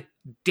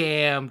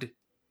goddamned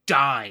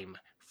dime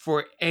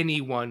for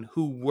anyone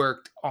who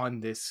worked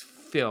on this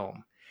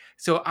film.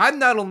 So I'm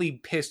not only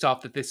pissed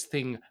off that this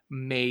thing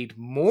made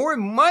more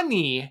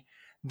money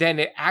than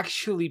it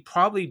actually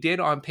probably did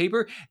on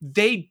paper.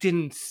 They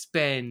didn't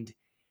spend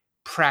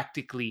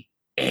practically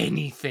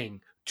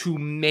anything to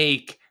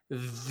make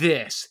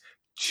this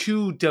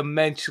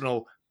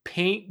 2-dimensional,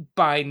 paint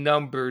by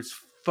numbers,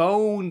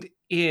 phoned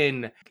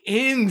in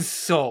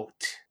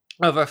insult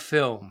of a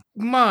film.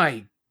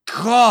 My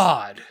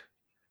God,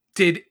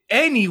 did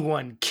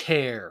anyone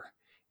care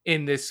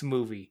in this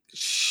movie?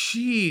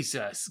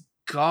 Jesus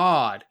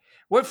God.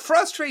 What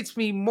frustrates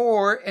me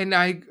more, and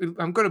I'm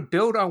going to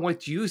build on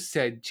what you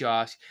said,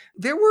 Josh.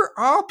 There were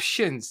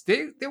options.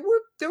 There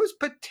was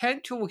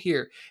potential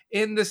here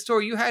in the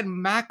story. You had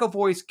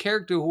McAvoy's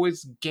character who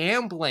was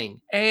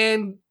gambling,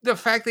 and the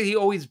fact that he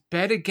always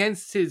bet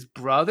against his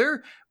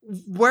brother.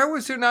 Where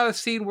was there not a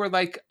scene where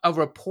like a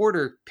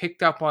reporter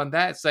picked up on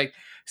that? It's like,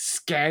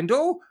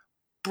 scandal,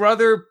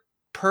 brother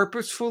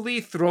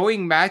purposefully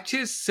throwing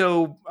matches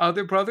so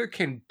other brother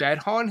can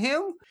bet on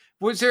him.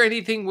 Was there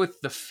anything with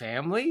the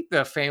family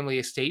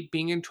estate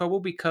being in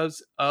trouble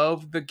because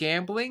of the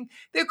gambling?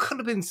 There could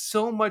have been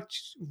so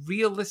much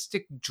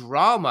realistic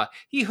drama.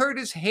 He hurt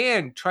his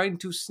hand trying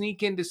to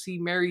sneak in to see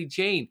Mary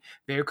Jane.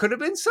 There could have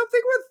been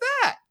something with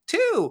that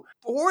too.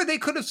 Or they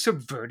could have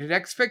subverted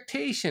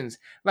expectations.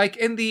 Like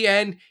in the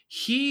end,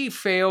 he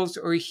fails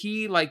or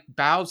he like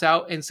bows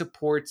out and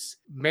supports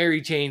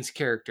Mary Jane's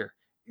character.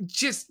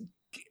 Just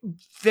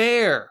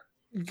there.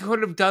 You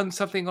could have done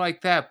something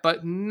like that,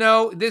 but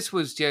no, this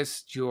was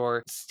just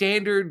your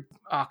standard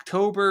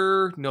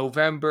October,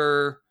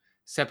 November,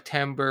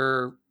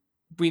 September.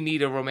 We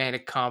need a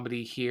romantic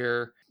comedy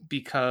here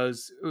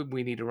because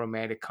we need a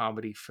romantic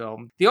comedy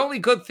film. The only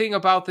good thing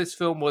about this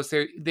film was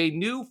they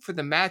knew for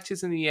the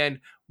matches in the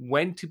end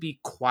when to be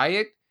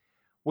quiet,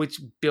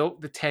 which built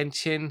the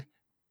tension.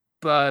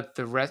 But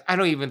the rest, I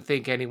don't even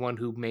think anyone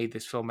who made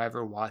this film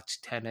ever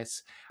watched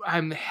tennis.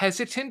 I'm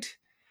hesitant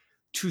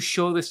to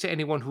show this to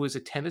anyone who is a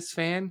tennis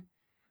fan,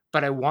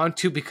 but I want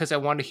to because I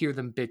want to hear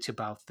them bitch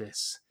about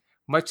this.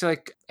 Much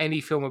like any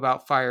film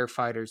about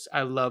firefighters,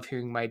 I love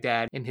hearing my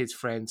dad and his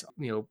friends,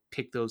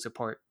 pick those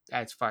apart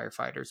as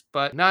firefighters.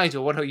 But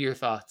Nigel, what are your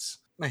thoughts?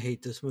 I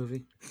hate this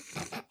movie.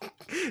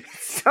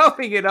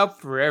 Summing it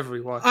up for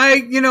everyone.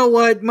 You know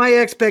what? My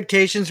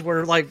expectations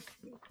were like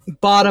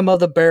bottom of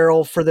the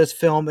barrel for this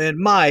film, and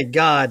my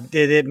God,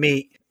 did it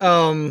meet.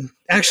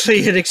 Actually,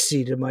 it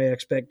exceeded my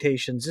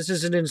expectations. This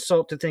is an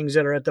insult to things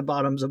that are at the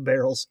bottoms of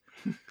barrels.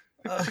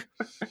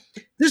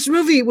 This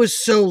movie was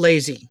so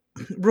lazy.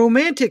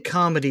 Romantic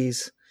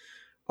comedies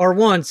are,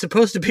 one,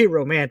 supposed to be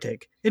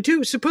romantic, and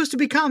two, supposed to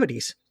be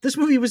comedies. This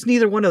movie was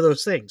neither one of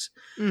those things.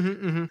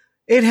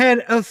 It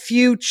had a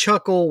few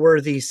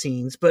chuckle-worthy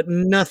scenes, but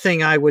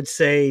nothing I would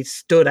say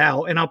stood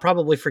out, and I'll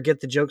probably forget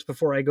the jokes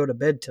before I go to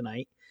bed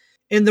tonight.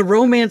 And the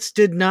romance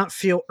did not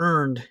feel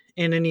earned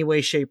in any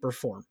way, shape, or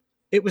form.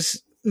 It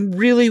was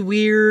really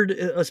weird,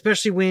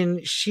 especially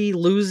when she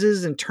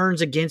loses and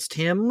turns against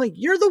him. Like,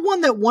 you're the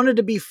one that wanted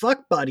to be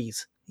fuck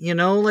buddies, you're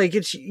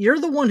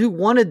the one who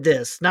wanted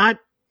this, not,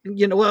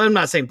 well, I'm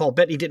not saying Paul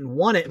Bettany didn't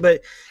want it,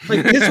 but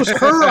like this was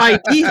her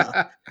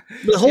idea.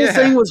 The whole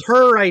thing was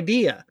her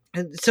idea.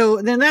 And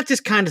so then that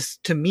just kind of,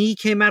 to me,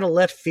 came out of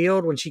left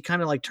field when she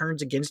kind of like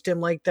turns against him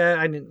like that.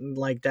 I didn't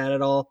like that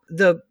at all.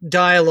 The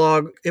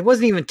dialogue, it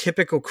wasn't even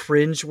typical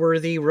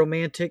cringeworthy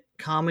romantic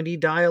comedy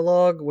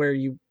dialogue where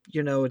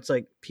it's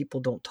like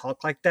people don't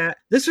talk like that.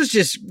 This was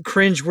just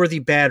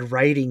cringeworthy bad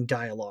writing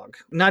dialogue.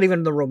 Not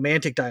even the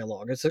romantic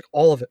dialogue. It's like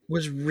all of it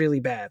was really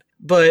bad.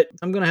 But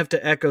I'm going to have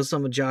to echo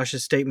some of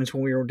Josh's statements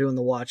when we were doing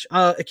the watch.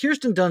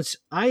 Kirsten Dunst,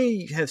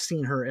 I have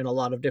seen her in a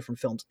lot of different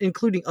films,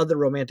 including other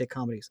romantic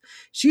comedies.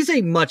 She's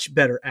a much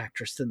better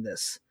actress than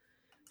this.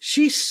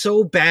 She's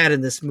so bad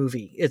in this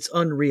movie. It's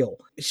unreal.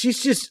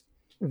 She's just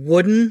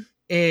wooden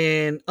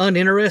and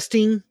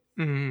uninteresting.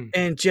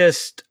 And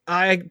just,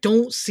 I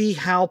don't see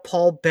how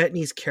Paul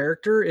Bettany's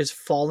character is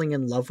falling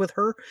in love with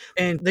her.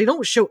 And they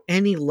don't show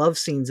any love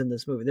scenes in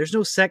this movie. There's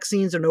no sex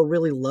scenes or no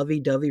really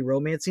lovey-dovey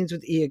romance scenes,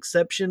 with the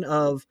exception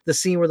of the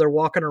scene where they're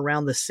walking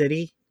around the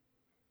city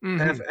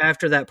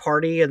after that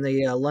party in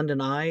the London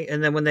Eye.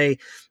 And then when they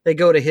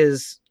go to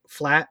his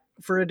flat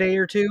for a day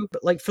or two.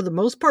 But like for the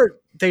most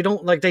part, they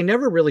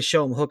never really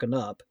show him hooking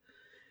up.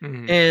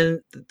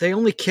 And they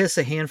only kiss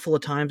a handful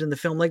of times in the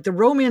film. Like the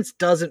romance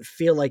doesn't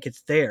feel like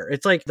it's there.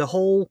 It's like the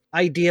whole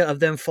idea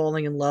of them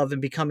falling in love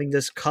and becoming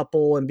this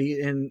couple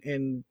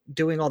and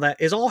doing all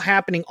that is all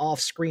happening off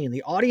screen.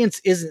 The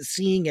audience isn't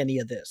seeing any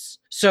of this.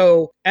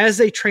 So as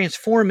they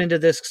transform into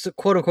this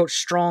quote unquote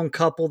strong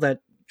couple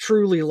that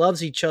truly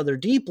loves each other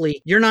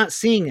deeply, you're not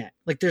seeing that.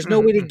 Like there's no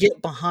way to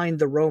get behind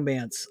the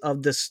romance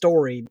of the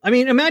story. I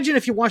mean, imagine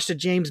if you watched a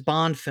James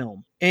Bond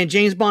film and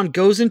James Bond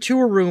goes into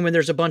a room and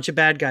there's a bunch of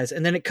bad guys,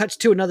 and then it cuts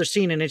to another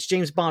scene and it's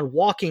James Bond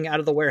walking out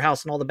of the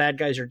warehouse and all the bad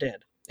guys are dead.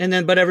 And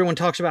then, but everyone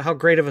talks about how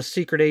great of a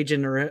secret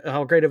agent or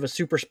how great of a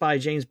super spy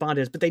James Bond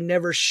is, but they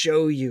never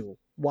show you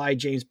why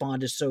James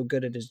Bond is so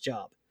good at his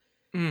job.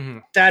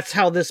 That's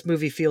how this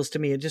movie feels to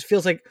me. It just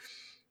feels like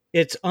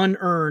it's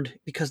unearned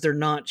because they're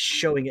not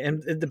showing it.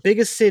 And the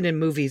biggest sin in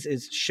movies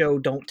is show,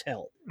 don't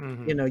tell.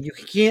 You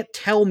can't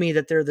tell me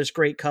that they're this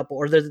great couple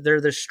or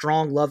they're this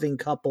strong, loving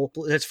couple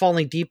that's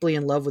falling deeply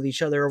in love with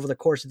each other over the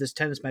course of this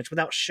tennis match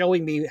without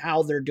showing me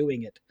how they're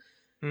doing it.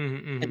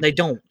 And they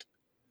don't.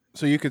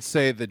 So you could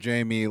say that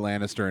Jaime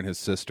Lannister and his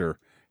sister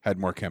had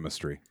more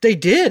chemistry. They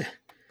did.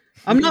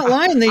 I'm not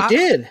lying. They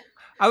did.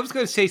 I was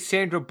going to say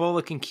Sandra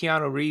Bullock and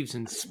Keanu Reeves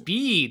and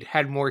Speed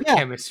had more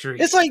chemistry.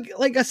 It's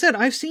like I said,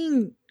 I've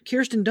seen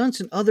Kirsten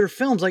Dunst in other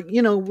films. Like,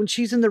 when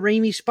she's in the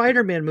Raimi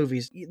Spider-Man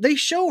movies, they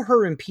show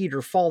her and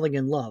Peter falling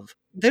in love.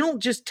 They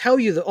don't just tell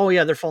you that, oh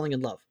yeah, they're falling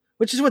in love,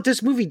 which is what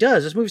this movie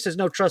does. This movie says,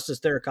 no, trust us,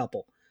 they're a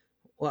couple.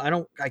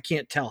 Well, I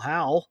can't tell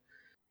how.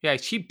 Yeah,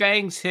 she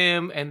bangs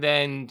him and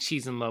then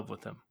she's in love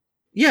with him.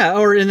 Yeah,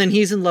 and then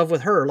he's in love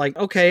with her. Like,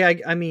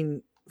 okay, I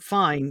mean,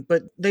 fine,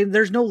 but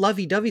there's no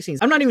lovey-dovey scenes.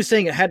 I'm not even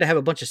saying it had to have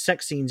a bunch of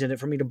sex scenes in it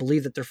for me to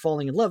believe that they're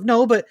falling in love.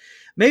 No, but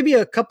maybe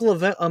a couple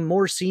of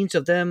more scenes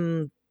of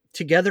them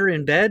together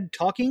in bed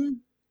talking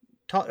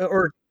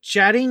or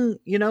chatting,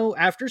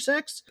 after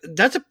sex.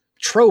 That's a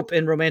trope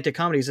in romantic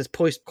comedies is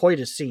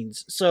post-coitus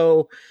scenes.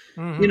 So,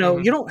 you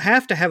don't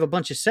have to have a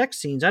bunch of sex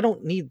scenes. I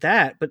don't need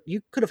that, but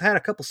you could have had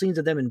a couple scenes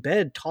of them in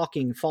bed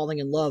talking, falling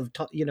in love,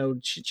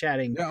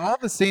 chatting. Yeah, all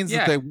the scenes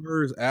that they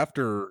were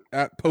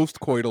at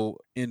post-coital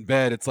in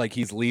bed, it's like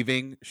he's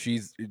leaving,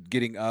 she's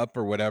getting up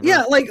or whatever.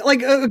 Yeah,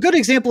 like a good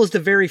example is the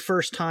very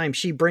first time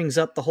she brings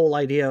up the whole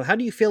idea of, how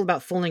do you feel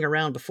about fooling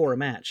around before a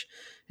match?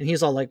 And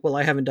he's all like, well,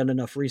 I haven't done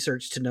enough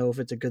research to know if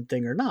it's a good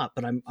thing or not,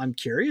 but I'm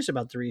curious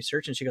about the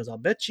research. And she goes, I'll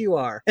bet you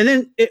are. And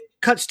then it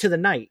cuts to the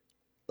night.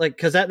 Like,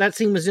 because that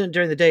scene was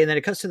during the day, and then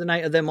it cuts to the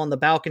night of them on the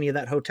balcony of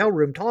that hotel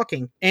room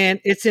talking.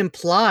 And it's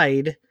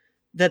implied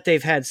that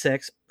they've had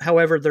sex.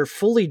 However, they're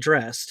fully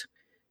dressed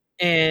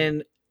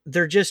and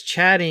they're just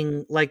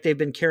chatting like they've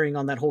been carrying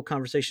on that whole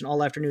conversation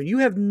all afternoon. You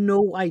have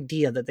no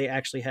idea that they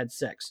actually had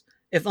sex,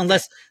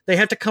 unless they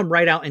have to come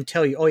right out and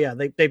tell you, oh yeah,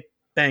 they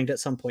banged at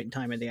some point in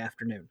time in the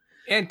afternoon.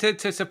 And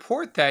to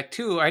support that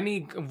too, I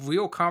need a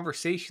real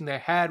conversation that I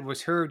had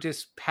was her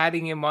just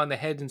patting him on the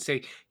head and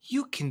say,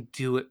 you can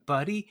do it,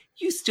 buddy.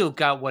 You still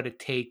got what it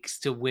takes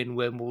to win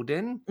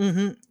Wimbledon.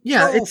 Mm-hmm.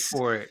 Yeah, Go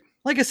for it.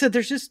 Like I said,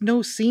 there's just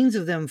no scenes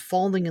of them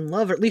falling in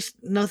love, or at least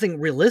nothing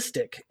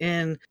realistic.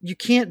 And you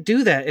can't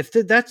do that. If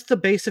that's the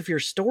base of your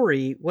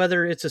story,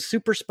 whether it's a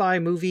super spy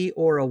movie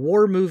or a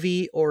war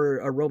movie or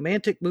a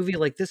romantic movie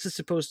like this is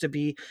supposed to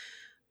be,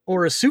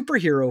 or a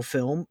superhero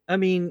film, I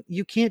mean,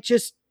 you can't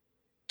just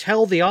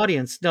tell the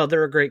audience, no,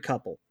 they're a great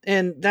couple.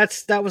 And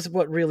that was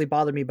what really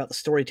bothered me about the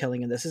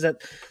storytelling in this, is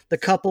that the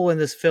couple in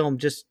this film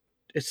just,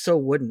 it's so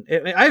wooden.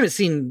 I haven't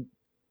seen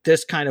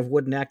this kind of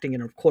wooden acting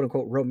in a quote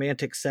unquote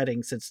romantic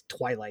setting since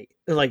Twilight.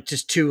 Like,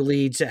 just two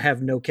leads that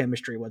have no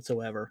chemistry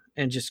whatsoever.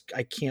 And just,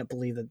 I can't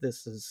believe that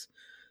this is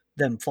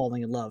them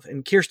falling in love.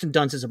 And Kirsten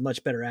Dunst is a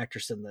much better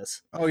actress than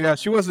this. Oh yeah,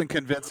 she wasn't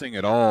convincing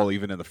at all,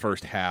 even in the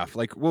first half.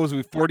 Like, what was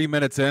we 40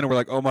 minutes in and we're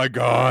like, oh my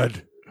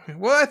God.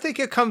 Well, I think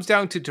it comes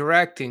down to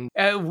directing.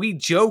 We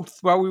joked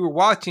while we were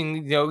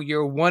watching,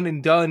 your one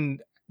and done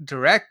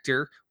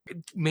director.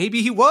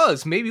 Maybe he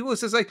was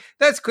just like,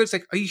 that's good. It's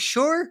like, are you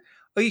sure?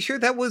 Are you sure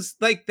that was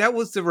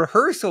the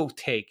rehearsal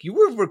take? You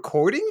were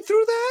recording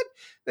through that?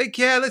 Like,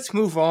 yeah, let's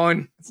move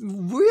on.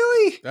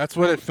 Really? That's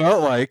what it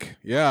felt like.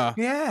 Yeah.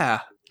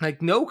 Yeah.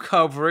 Like, no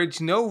coverage,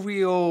 no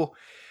real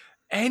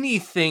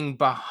anything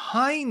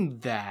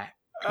behind that.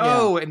 Yeah.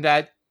 Oh, and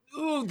that,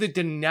 the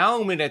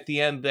denouement at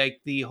the end, like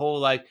the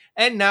whole,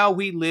 and now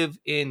we live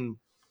in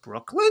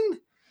Brooklyn?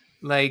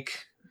 Well,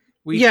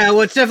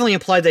 it's definitely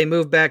implied they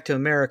moved back to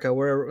America,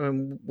 where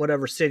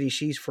whatever city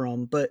she's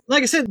from. But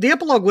like I said, the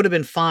epilogue would have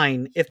been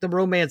fine if the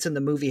romance in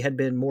the movie had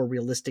been more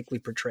realistically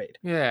portrayed.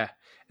 Yeah.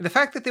 And the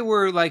fact that they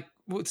were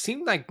what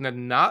seemed like the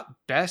not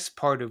best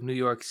part of New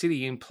York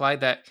City implied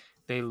that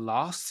they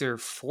lost their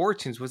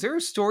fortunes. Was there a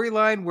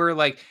storyline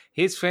where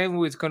his family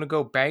was going to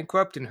go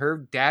bankrupt and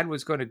her dad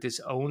was going to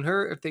disown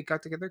her if they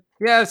got together?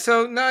 Yeah.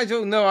 So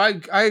Nigel, no,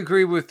 I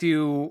agree with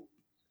you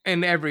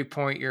in every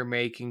point you're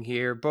making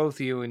here, both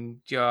you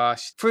and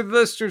Josh. For the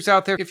listeners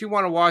out there, if you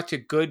want to watch a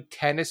good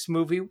tennis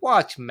movie,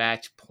 watch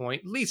Match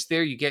Point. At least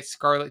there you get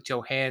Scarlett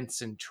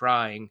Johansson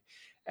trying.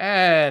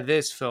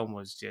 This film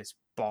was just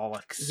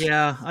bollocks.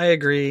 Yeah, I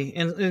agree.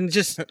 And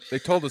just they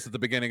told us at the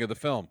beginning of the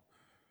film.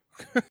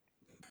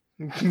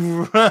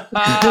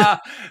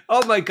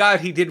 Oh my God,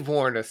 he did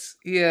warn us.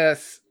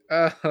 Yes.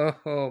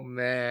 Oh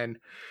man.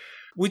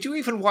 Would you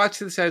even watch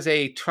this as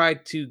a try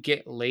to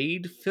get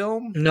laid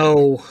film?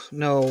 No.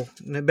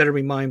 It better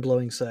be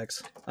mind-blowing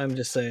sex. I'm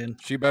just saying.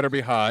 She better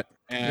be hot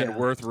and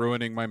worth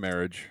ruining my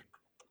marriage.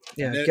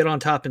 Yeah, get on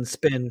top and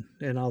spin,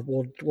 and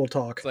we'll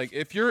talk. It's like,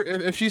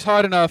 if she's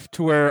hot enough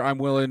to where I'm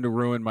willing to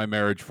ruin my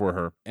marriage for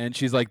her, and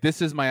she's like,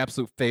 this is my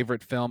absolute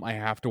favorite film, I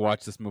have to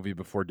watch this movie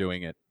before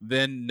doing it,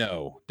 then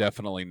no,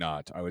 definitely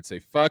not. I would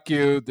say, fuck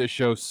you, this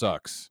show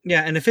sucks.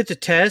 Yeah, and if it's a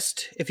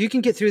test, if you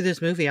can get through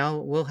this movie,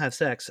 we'll have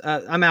sex.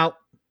 I'm out.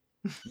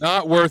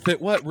 Not worth it.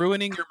 What,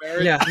 ruining your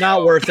marriage? Yeah,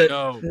 not worth it.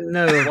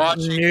 No.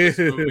 Watching this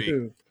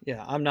movie.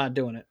 Yeah, I'm not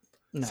doing it.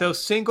 No. So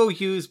single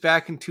use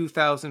back in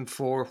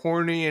 2004,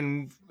 horny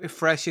and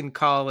fresh in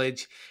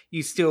college,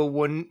 you still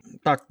wouldn't?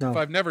 Fuck no. If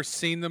I've never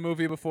seen the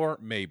movie before,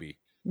 maybe.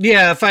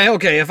 Yeah, if I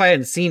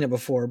hadn't seen it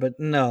before, but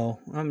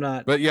no, I'm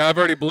not. But yeah, I've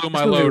already blew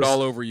my load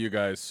all over you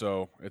guys,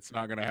 so it's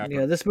not going to happen.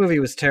 Yeah, this movie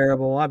was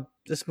terrible.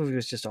 This movie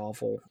was just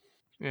awful.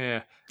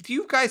 Yeah. Do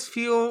you guys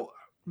feel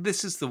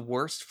this is the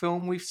worst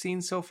film we've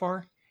seen so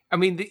far? I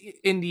mean,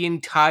 in the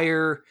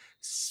entire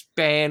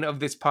span of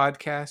this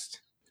podcast?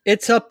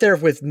 It's up there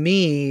with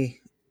me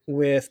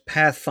with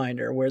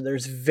Pathfinder, where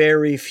there's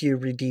very few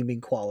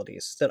redeeming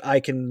qualities that I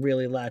can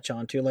really latch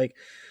onto. Like,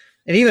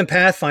 and even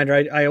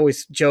Pathfinder, I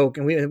always joke,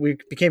 and we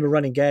became a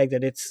running gag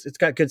that it's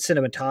got good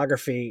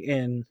cinematography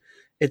and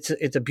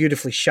it's a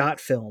beautifully shot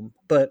film,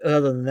 but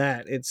other than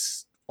that,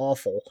 it's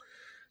awful.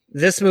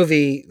 This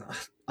movie,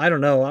 I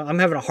don't know. I'm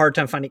having a hard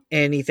time finding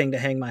anything to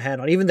hang my hat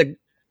on.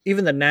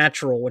 Even the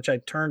Natural, which I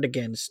turned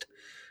against,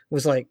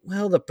 was like,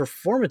 well, the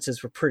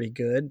performances were pretty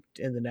good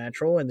in the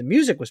Natural, and the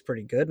music was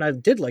pretty good, and I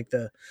did like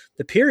the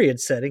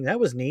period setting. That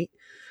was neat.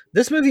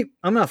 This movie,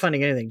 I'm not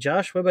finding anything.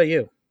 Josh, what about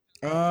you?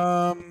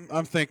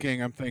 I'm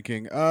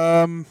thinking.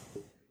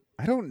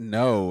 I don't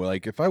know.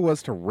 Like, if I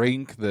was to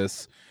rank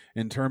this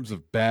in terms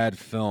of bad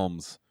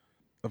films,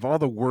 of all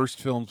the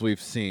worst films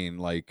we've seen,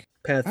 like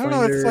Pathfinder, I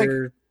don't know, it's like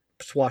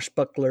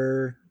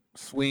Swashbuckler,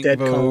 Swing Dead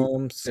Vote,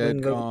 Calm, Swing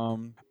Dead Vote.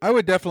 Calm. I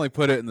would definitely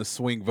put it in the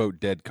Swing Vote,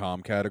 Dead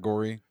Calm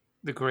category.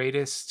 The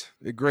Greatest.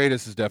 The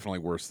Greatest is definitely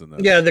worse than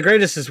this. Yeah, The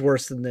Greatest is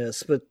worse than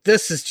this, but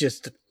this is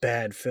just a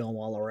bad film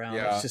all around.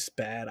 Yeah. It's just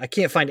bad. I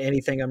can't find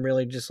anything I'm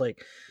really just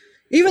like,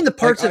 even the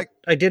parts that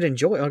I did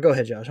enjoy. Oh, go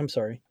ahead, Josh. I'm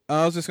sorry.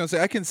 I was just going to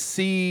say, I can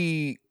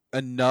see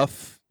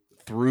enough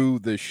through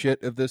the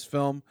shit of this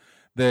film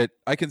that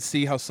I can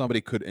see how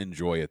somebody could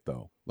enjoy it,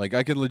 though. Like,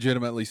 I can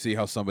legitimately see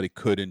how somebody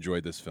could enjoy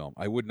this film.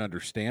 I wouldn't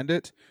understand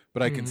it,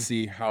 but I can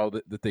see how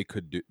that they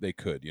could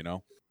you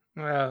know?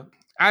 Well,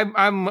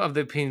 I'm of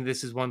the opinion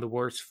this is one of the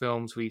worst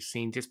films we've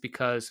seen, just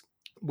because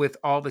with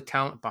all the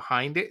talent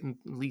behind it, at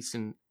least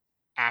in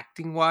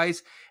acting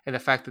wise, and the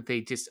fact that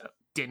they just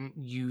didn't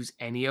use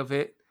any of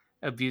it,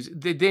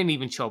 they didn't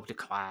even show up to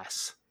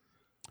class.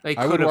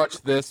 I would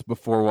watch this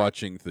before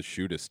watching The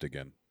Shootist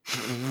again.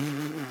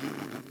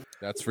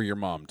 That's for your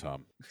mom,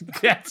 Tom.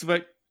 That's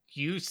what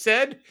you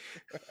said?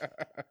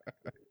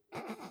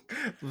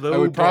 I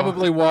would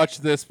probably watch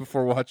this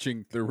before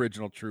watching the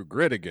original True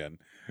Grit again.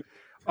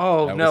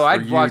 Oh, no,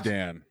 I'd watch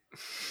Dan.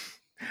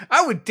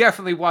 I would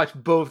definitely watch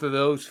both of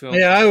those films.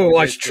 Yeah, I would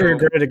watch True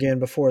Grit again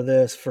before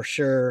this for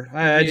sure.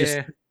 I just,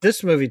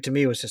 this movie to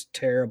me was just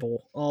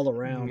terrible all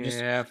around.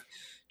 Yeah.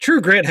 True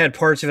Grit had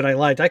parts of it I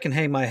liked. I can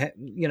hang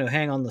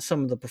on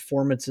some of the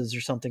performances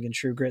or something in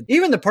True Grit.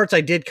 Even the parts I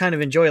did kind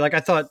of enjoy. Like,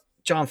 I thought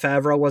Jon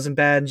Favreau wasn't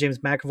bad and James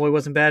McAvoy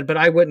wasn't bad, but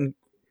I wouldn't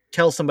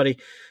tell somebody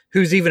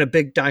who's even a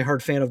big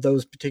diehard fan of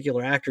those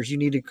particular actors, you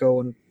need to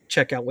go and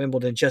check out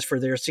Wimbledon just for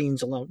their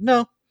scenes alone.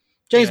 No.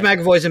 James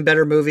McAvoy's in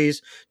better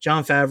movies.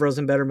 Jon Favreau's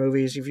in better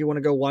movies. If you want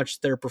to go watch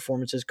their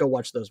performances, go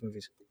watch those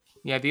movies.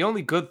 Yeah, the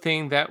only good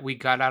thing that we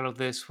got out of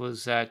this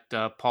was that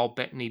Paul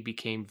Bettany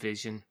became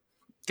Vision.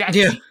 That's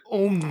the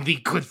only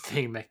good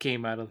thing that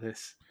came out of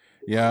this.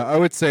 Yeah, I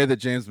would say that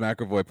James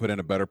McAvoy put in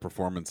a better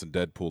performance in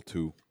Deadpool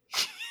 2.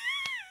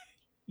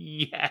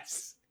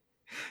 Yes.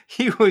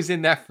 He was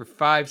in that for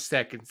 5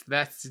 seconds.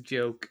 That's the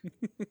joke.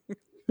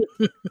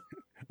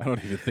 I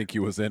don't even think he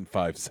was in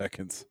 5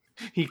 seconds.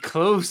 He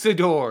closed the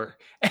door,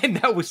 and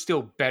that was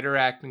still better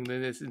acting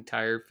than this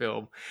entire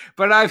film.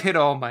 But I've hit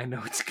all my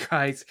notes,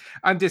 guys.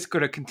 I'm just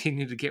going to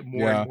continue to get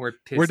more and more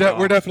pissed off.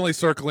 We're definitely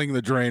circling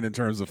the drain in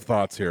terms of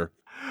thoughts here.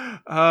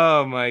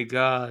 Oh, my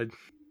God.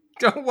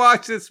 Don't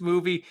watch this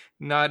movie,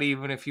 not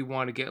even if you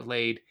want to get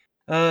laid.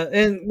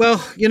 And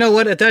well, you know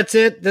what? That's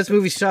it. This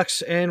movie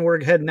sucks, and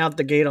we're heading out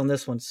the gate on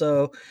this one.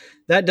 So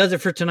that does it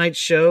for tonight's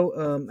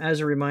show. As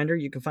a reminder,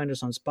 you can find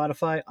us on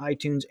Spotify,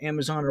 iTunes,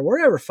 Amazon, or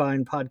wherever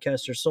fine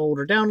podcasts are sold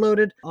or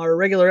downloaded. Our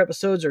regular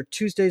episodes are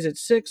Tuesdays at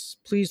 6.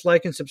 Please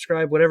like and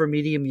subscribe, whatever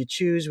medium you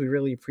choose. We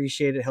really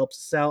appreciate it. It helps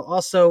us out.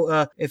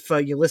 Also, if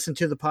you listen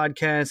to the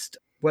podcast,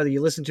 whether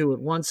you listen to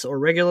it once or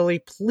regularly,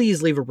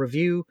 please leave a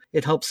review.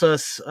 It helps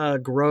us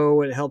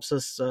grow. It helps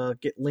us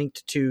get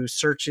linked to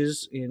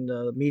searches in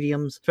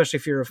mediums, especially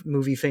if you're a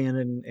movie fan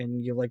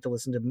and you like to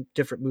listen to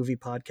different movie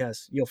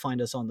podcasts. You'll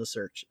find us on the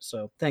search.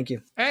 So thank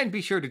you. And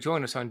be sure to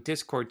join us on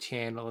Discord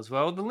channel as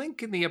well. The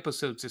link in the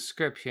episode's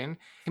description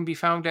can be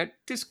found at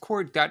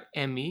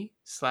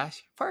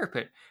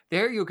discord.me/firepit.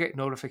 There you'll get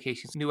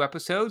notifications, new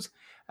episodes,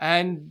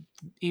 and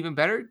even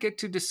better, get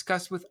to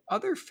discuss with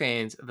other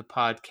fans of the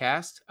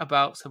podcast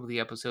about some of the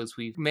episodes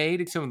we've made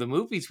and some of the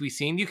movies we've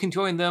seen. You can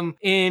join them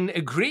in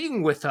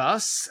agreeing with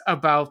us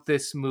about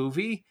this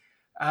movie,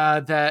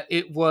 that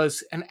it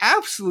was an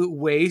absolute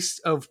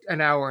waste of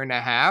an hour and a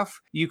half.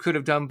 You could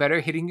have done better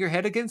hitting your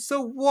head against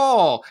the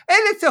wall. And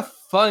it's a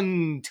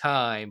fun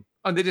time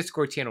on the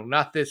Discord channel,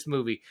 not this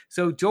movie.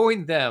 So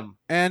join them.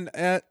 And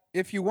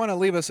if you want to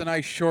leave us a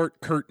nice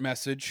short, curt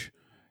message,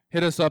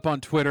 hit us up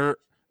on Twitter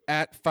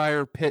at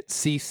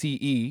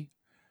FirepitCCE.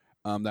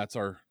 That's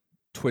our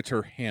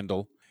Twitter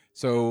handle.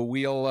 So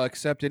we'll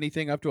accept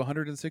anything up to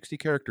 160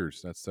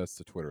 characters. That's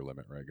the Twitter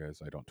limit, right,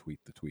 guys? I don't tweet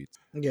the tweets.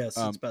 Yes,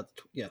 it's about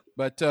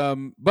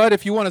But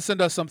if you want to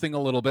send us something a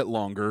little bit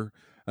longer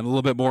and a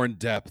little bit more in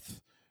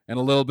depth and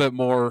a little bit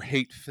more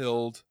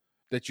hate-filled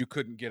that you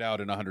couldn't get out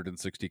in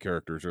 160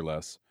 characters or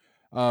less,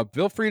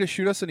 feel free to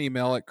shoot us an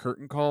email at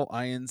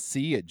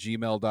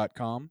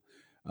curtaincallinc@gmail.com.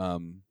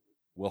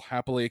 we'll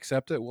happily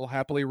accept it. We'll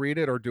happily read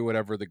it or do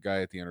whatever the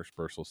guy at the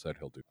interspersal said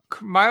he'll do.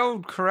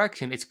 Mild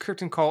correction. It's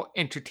Curtain Call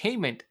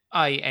Entertainment,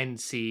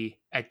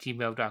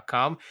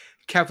 inc@gmail.com.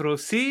 Capital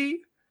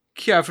C,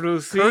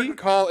 capital C. Curtain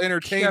Call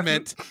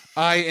Entertainment,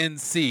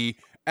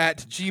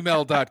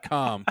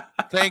 inc@gmail.com.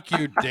 Thank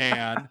you,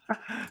 Dan.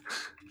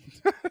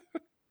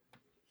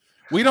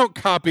 We don't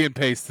copy and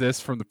paste this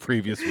from the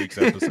previous week's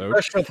episode.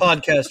 Professional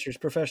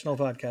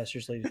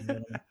podcasters, ladies and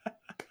gentlemen.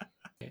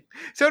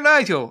 So,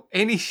 Nigel,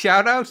 any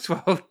shout outs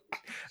while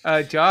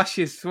Josh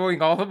is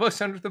throwing all of us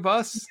under the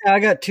bus? Yeah, I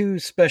got 2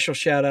 special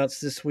shout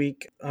outs this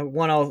week.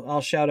 One,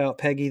 I'll shout out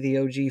Peggy, the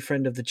OG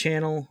friend of the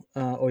channel.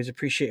 Always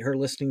appreciate her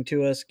listening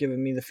to us,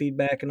 giving me the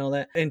feedback and all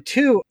that. And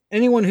 2,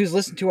 anyone who's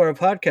listened to our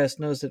podcast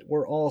knows that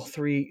we're all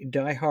 3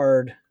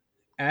 diehard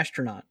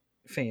astronaut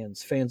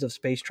fans of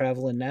space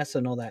travel and NASA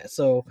and all that.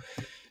 So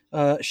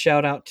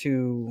shout out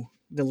to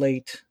the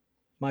late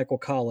Michael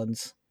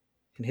Collins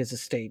and his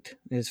estate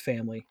and his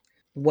family.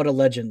 What a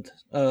legend.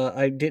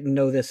 I didn't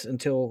know this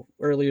until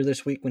earlier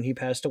this week when he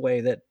passed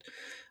away, that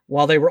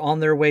while they were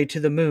on their way to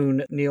the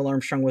moon, Neil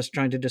Armstrong was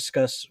trying to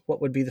discuss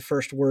what would be the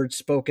first word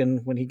spoken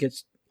when he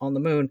gets on the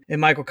moon.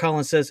 And Michael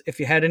Collins says, if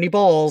you had any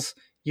balls,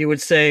 you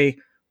would say,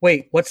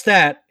 wait, what's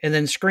that? And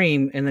then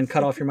scream and then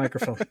cut off your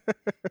microphone.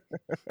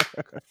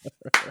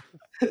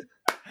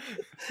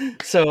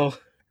 So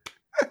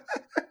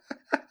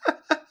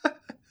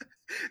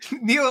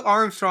Neil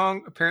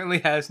Armstrong apparently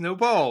has no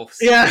balls.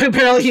 Yeah,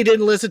 apparently he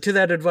didn't listen to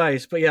that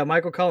advice. But yeah,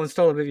 Michael Collins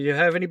told him, if you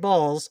have any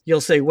balls,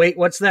 you'll say, wait,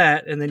 what's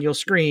that? And then you'll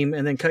scream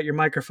and then cut your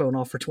microphone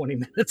off for 20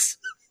 minutes.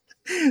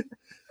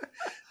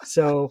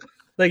 So,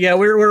 but yeah,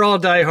 we're all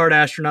diehard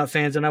astronaut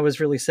fans, and I was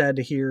really sad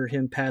to hear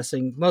him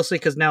passing, mostly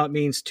because now it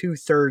means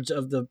 2/3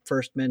 of the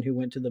first men who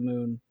went to the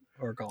moon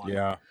are gone.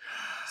 Yeah.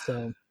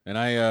 So,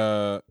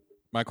 and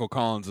Michael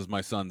Collins is my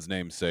son's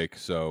namesake,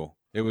 so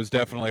it was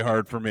definitely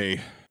hard for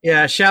me.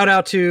 Yeah, shout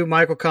out to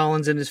Michael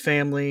Collins and his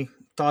family.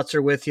 Thoughts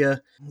are with you.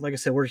 Like I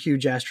said, we're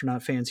huge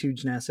astronaut fans,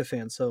 huge NASA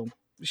fans, so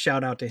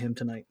shout out to him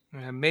tonight.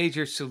 A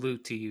major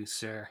salute to you,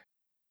 sir.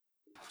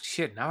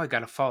 Shit, now I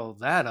gotta follow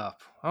that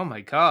up. Oh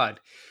my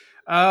god.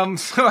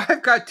 So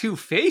I've got 2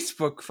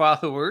 Facebook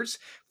followers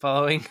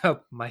following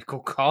up Michael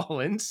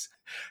Collins.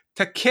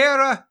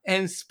 Takera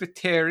and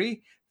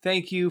Spiteri,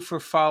 thank you for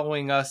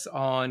following us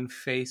on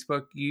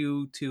Facebook.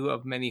 You 2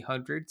 of many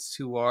hundreds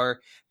who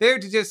are there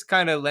to just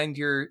kind of lend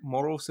your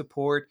moral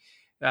support,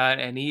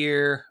 an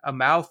ear, a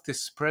mouth to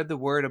spread the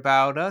word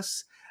about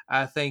us.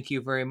 Thank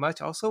you very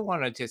much. Also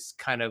want to just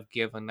kind of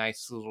give a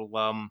nice little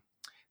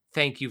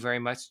thank you very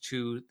much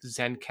to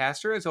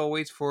Zencaster, as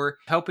always, for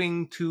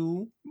helping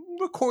to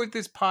record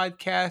this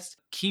podcast,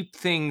 keep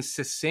things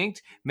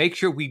succinct, make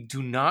sure we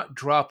do not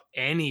drop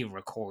any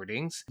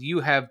recordings.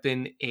 You have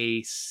been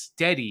a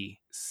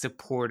steady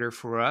supporter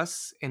for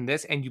us in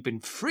this, and you've been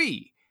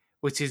free,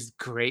 which is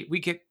great. We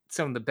get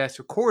some of the best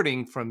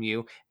recording from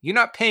you. You're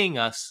not paying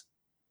us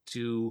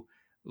to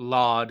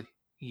laud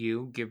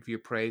you, give your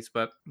praise,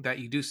 but that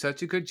you do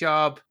such a good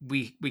job,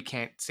 we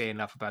can't say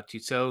enough about you.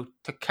 So,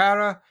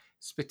 Takara,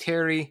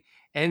 Spiteri,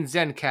 and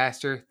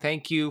Zencaster,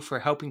 thank you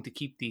for helping to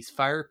keep these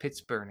fire pits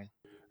burning.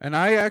 And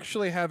I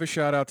actually have a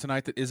shout out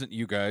tonight that isn't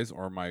you guys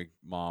or my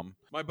mom.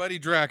 My buddy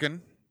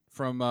Draken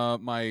from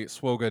my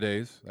SWOGA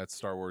days. That's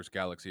Star Wars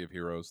Galaxy of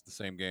Heroes, the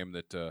same game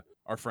that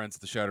our friends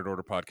at the Shattered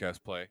Order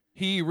podcast play.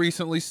 He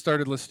recently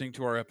started listening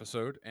to our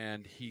episode,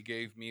 and he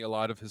gave me a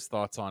lot of his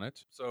thoughts on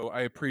it. So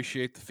I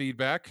appreciate the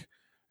feedback,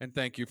 and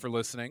thank you for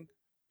listening.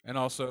 And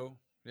also,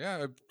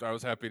 yeah, I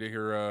was happy to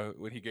hear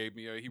what he gave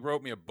me. He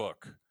wrote me a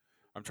book.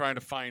 I'm trying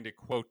to find a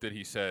quote that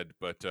he said,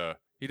 but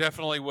he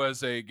definitely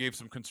gave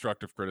some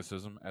constructive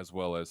criticism as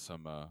well as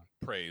some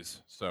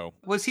praise. So,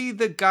 was he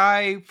the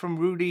guy from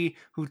Rudy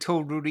who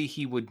told Rudy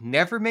he would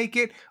never make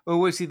it, or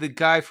was he the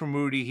guy from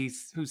Rudy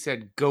who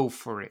said go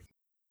for it?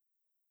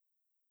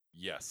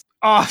 Yes.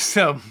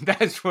 Awesome.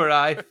 That's what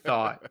I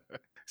thought.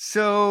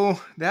 So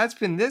that's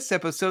been this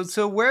episode.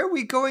 So where are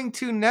we going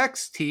to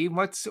next, team?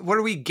 What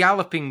are we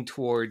galloping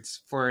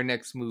towards for our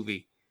next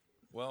movie?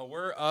 Well,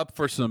 we're up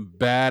for some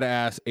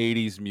badass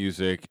 80s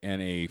music in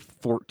a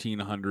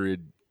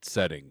 1400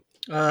 setting.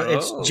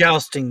 It's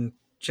jousting,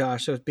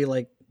 Josh. So it'd be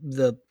like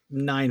the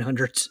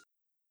 900s.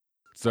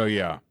 So,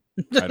 yeah.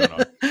 I don't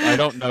know. I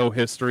don't know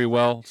history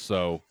well,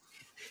 so...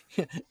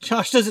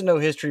 Josh doesn't know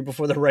history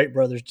before the Wright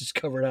brothers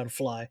discovered how to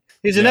fly.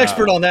 He's an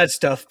expert on that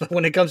stuff, but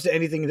when it comes to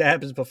anything that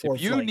happens before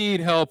if you flight. need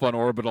help on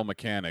orbital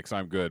mechanics,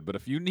 I'm good. But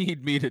if you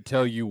need me to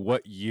tell you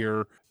what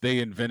year they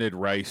invented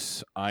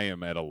rice, I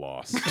am at a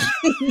loss.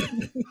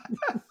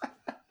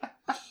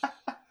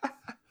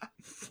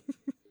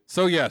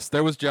 So yes,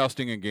 there was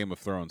jousting in Game of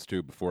Thrones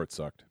too before it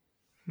sucked.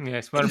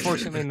 Yes, but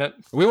unfortunately not.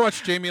 We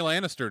watched Jaime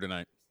Lannister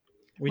tonight.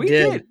 We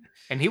did.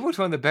 And he was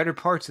one of the better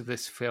parts of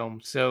this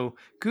film. So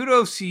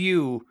kudos to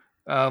you,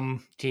 Jaime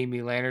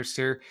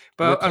Lannister.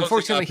 But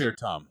unfortunately, up here,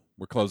 Tom,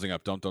 we're closing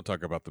up. Don't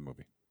talk about the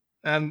movie.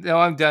 No,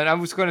 I'm done. I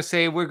was going to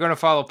say we're going to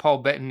follow Paul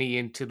Bettany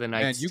into the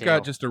Knight's Man, you Tale.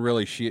 got just a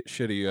really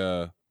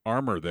shitty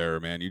armor there,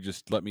 man. You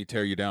just let me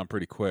tear you down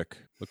pretty quick.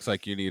 Looks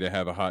like you need to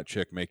have a hot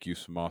chick make you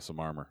some awesome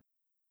armor.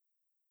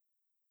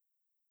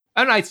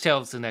 A Knight's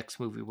Tale is the next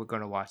movie we're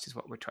going to watch, is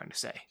what we're trying to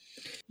say.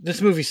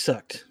 This movie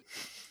sucked.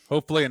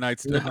 Hopefully, A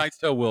Knight's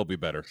Tale will be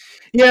better.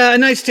 Yeah, A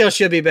Knight's Tale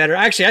should be better.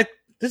 Actually,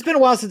 it's been a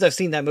while since I've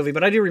seen that movie,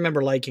 but I do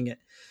remember liking it.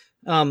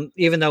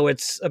 Even though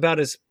it's about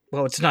as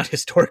well, it's not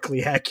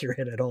historically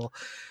accurate at all.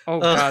 Oh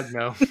God,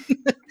 no.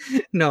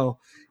 No,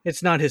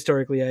 it's not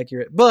historically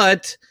accurate.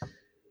 But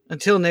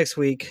until next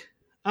week,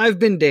 I've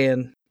been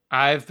Dan.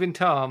 I've been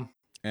Tom.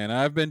 And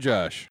I've been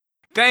Josh.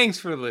 Thanks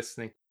for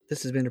listening.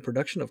 This has been a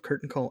production of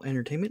Curtain Call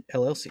Entertainment,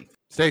 LLC.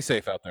 Stay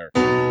safe out there.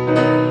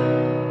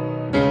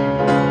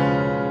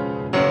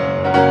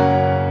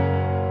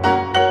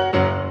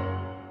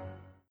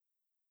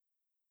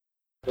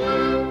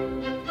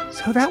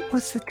 So that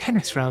was the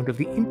tennis round of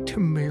the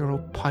intramural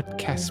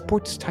podcast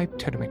sports type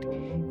tournament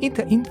in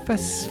the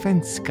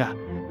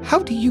Infosvenska. How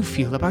do you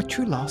feel about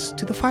your loss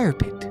to the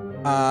Firepit?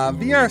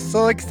 We are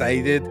so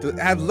excited to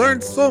have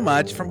learned so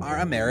much from our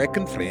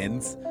American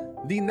friends.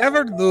 We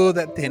never knew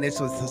that tennis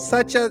was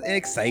such an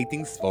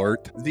exciting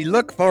sport. We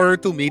look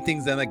forward to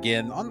meeting them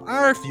again on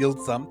our field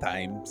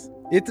sometimes.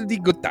 It'll be a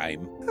good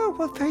time. Oh,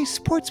 well, very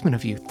sportsman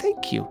of you.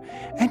 Thank you.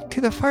 And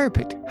to the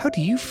Firepit, how do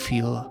you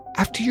feel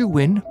after your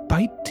win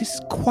by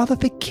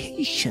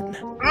disqualification?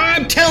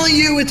 I'm telling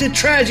you, it's a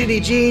tragedy,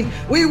 Gene.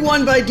 We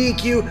won by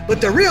DQ, but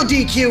the real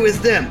DQ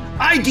is them.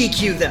 I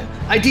DQ them.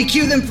 I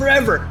DQ them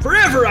forever.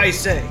 Forever, I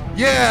say.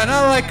 Yeah, and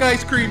I like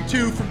ice cream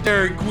too from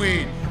Dairy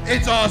Queen.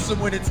 It's awesome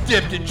when it's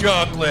dipped in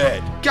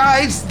chocolate.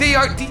 Guys, they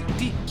are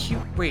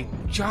DQ. Wait,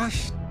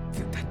 Josh,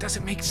 that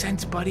doesn't make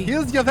sense, buddy.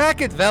 Here's your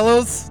packet,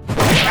 fellows.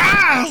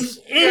 Ah!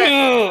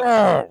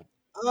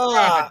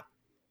 God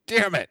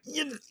damn it.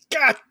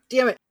 God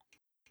damn it.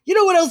 You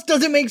know what else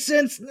doesn't make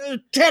sense?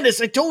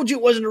 Tennis. I told you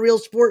it wasn't a real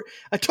sport.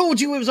 I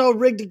told you it was all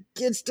rigged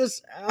against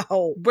us.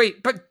 Ow.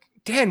 Wait, but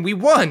Dan, we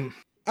won.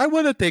 I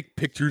want to take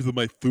pictures of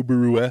my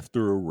Subaru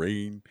after a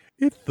rain.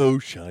 It's so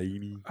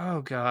shiny.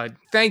 Oh, God.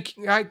 Thank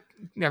you.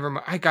 Never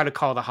mind. I got to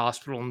call the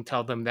hospital and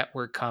tell them that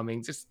we're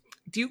coming. Just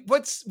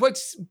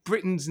what's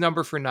Britain's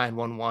number for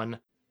 911?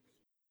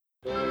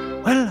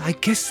 Well, I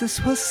guess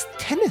this was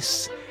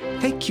tennis.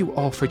 Thank you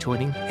all for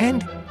joining,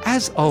 and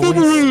as always...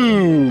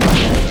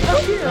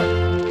 Oh,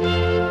 yeah.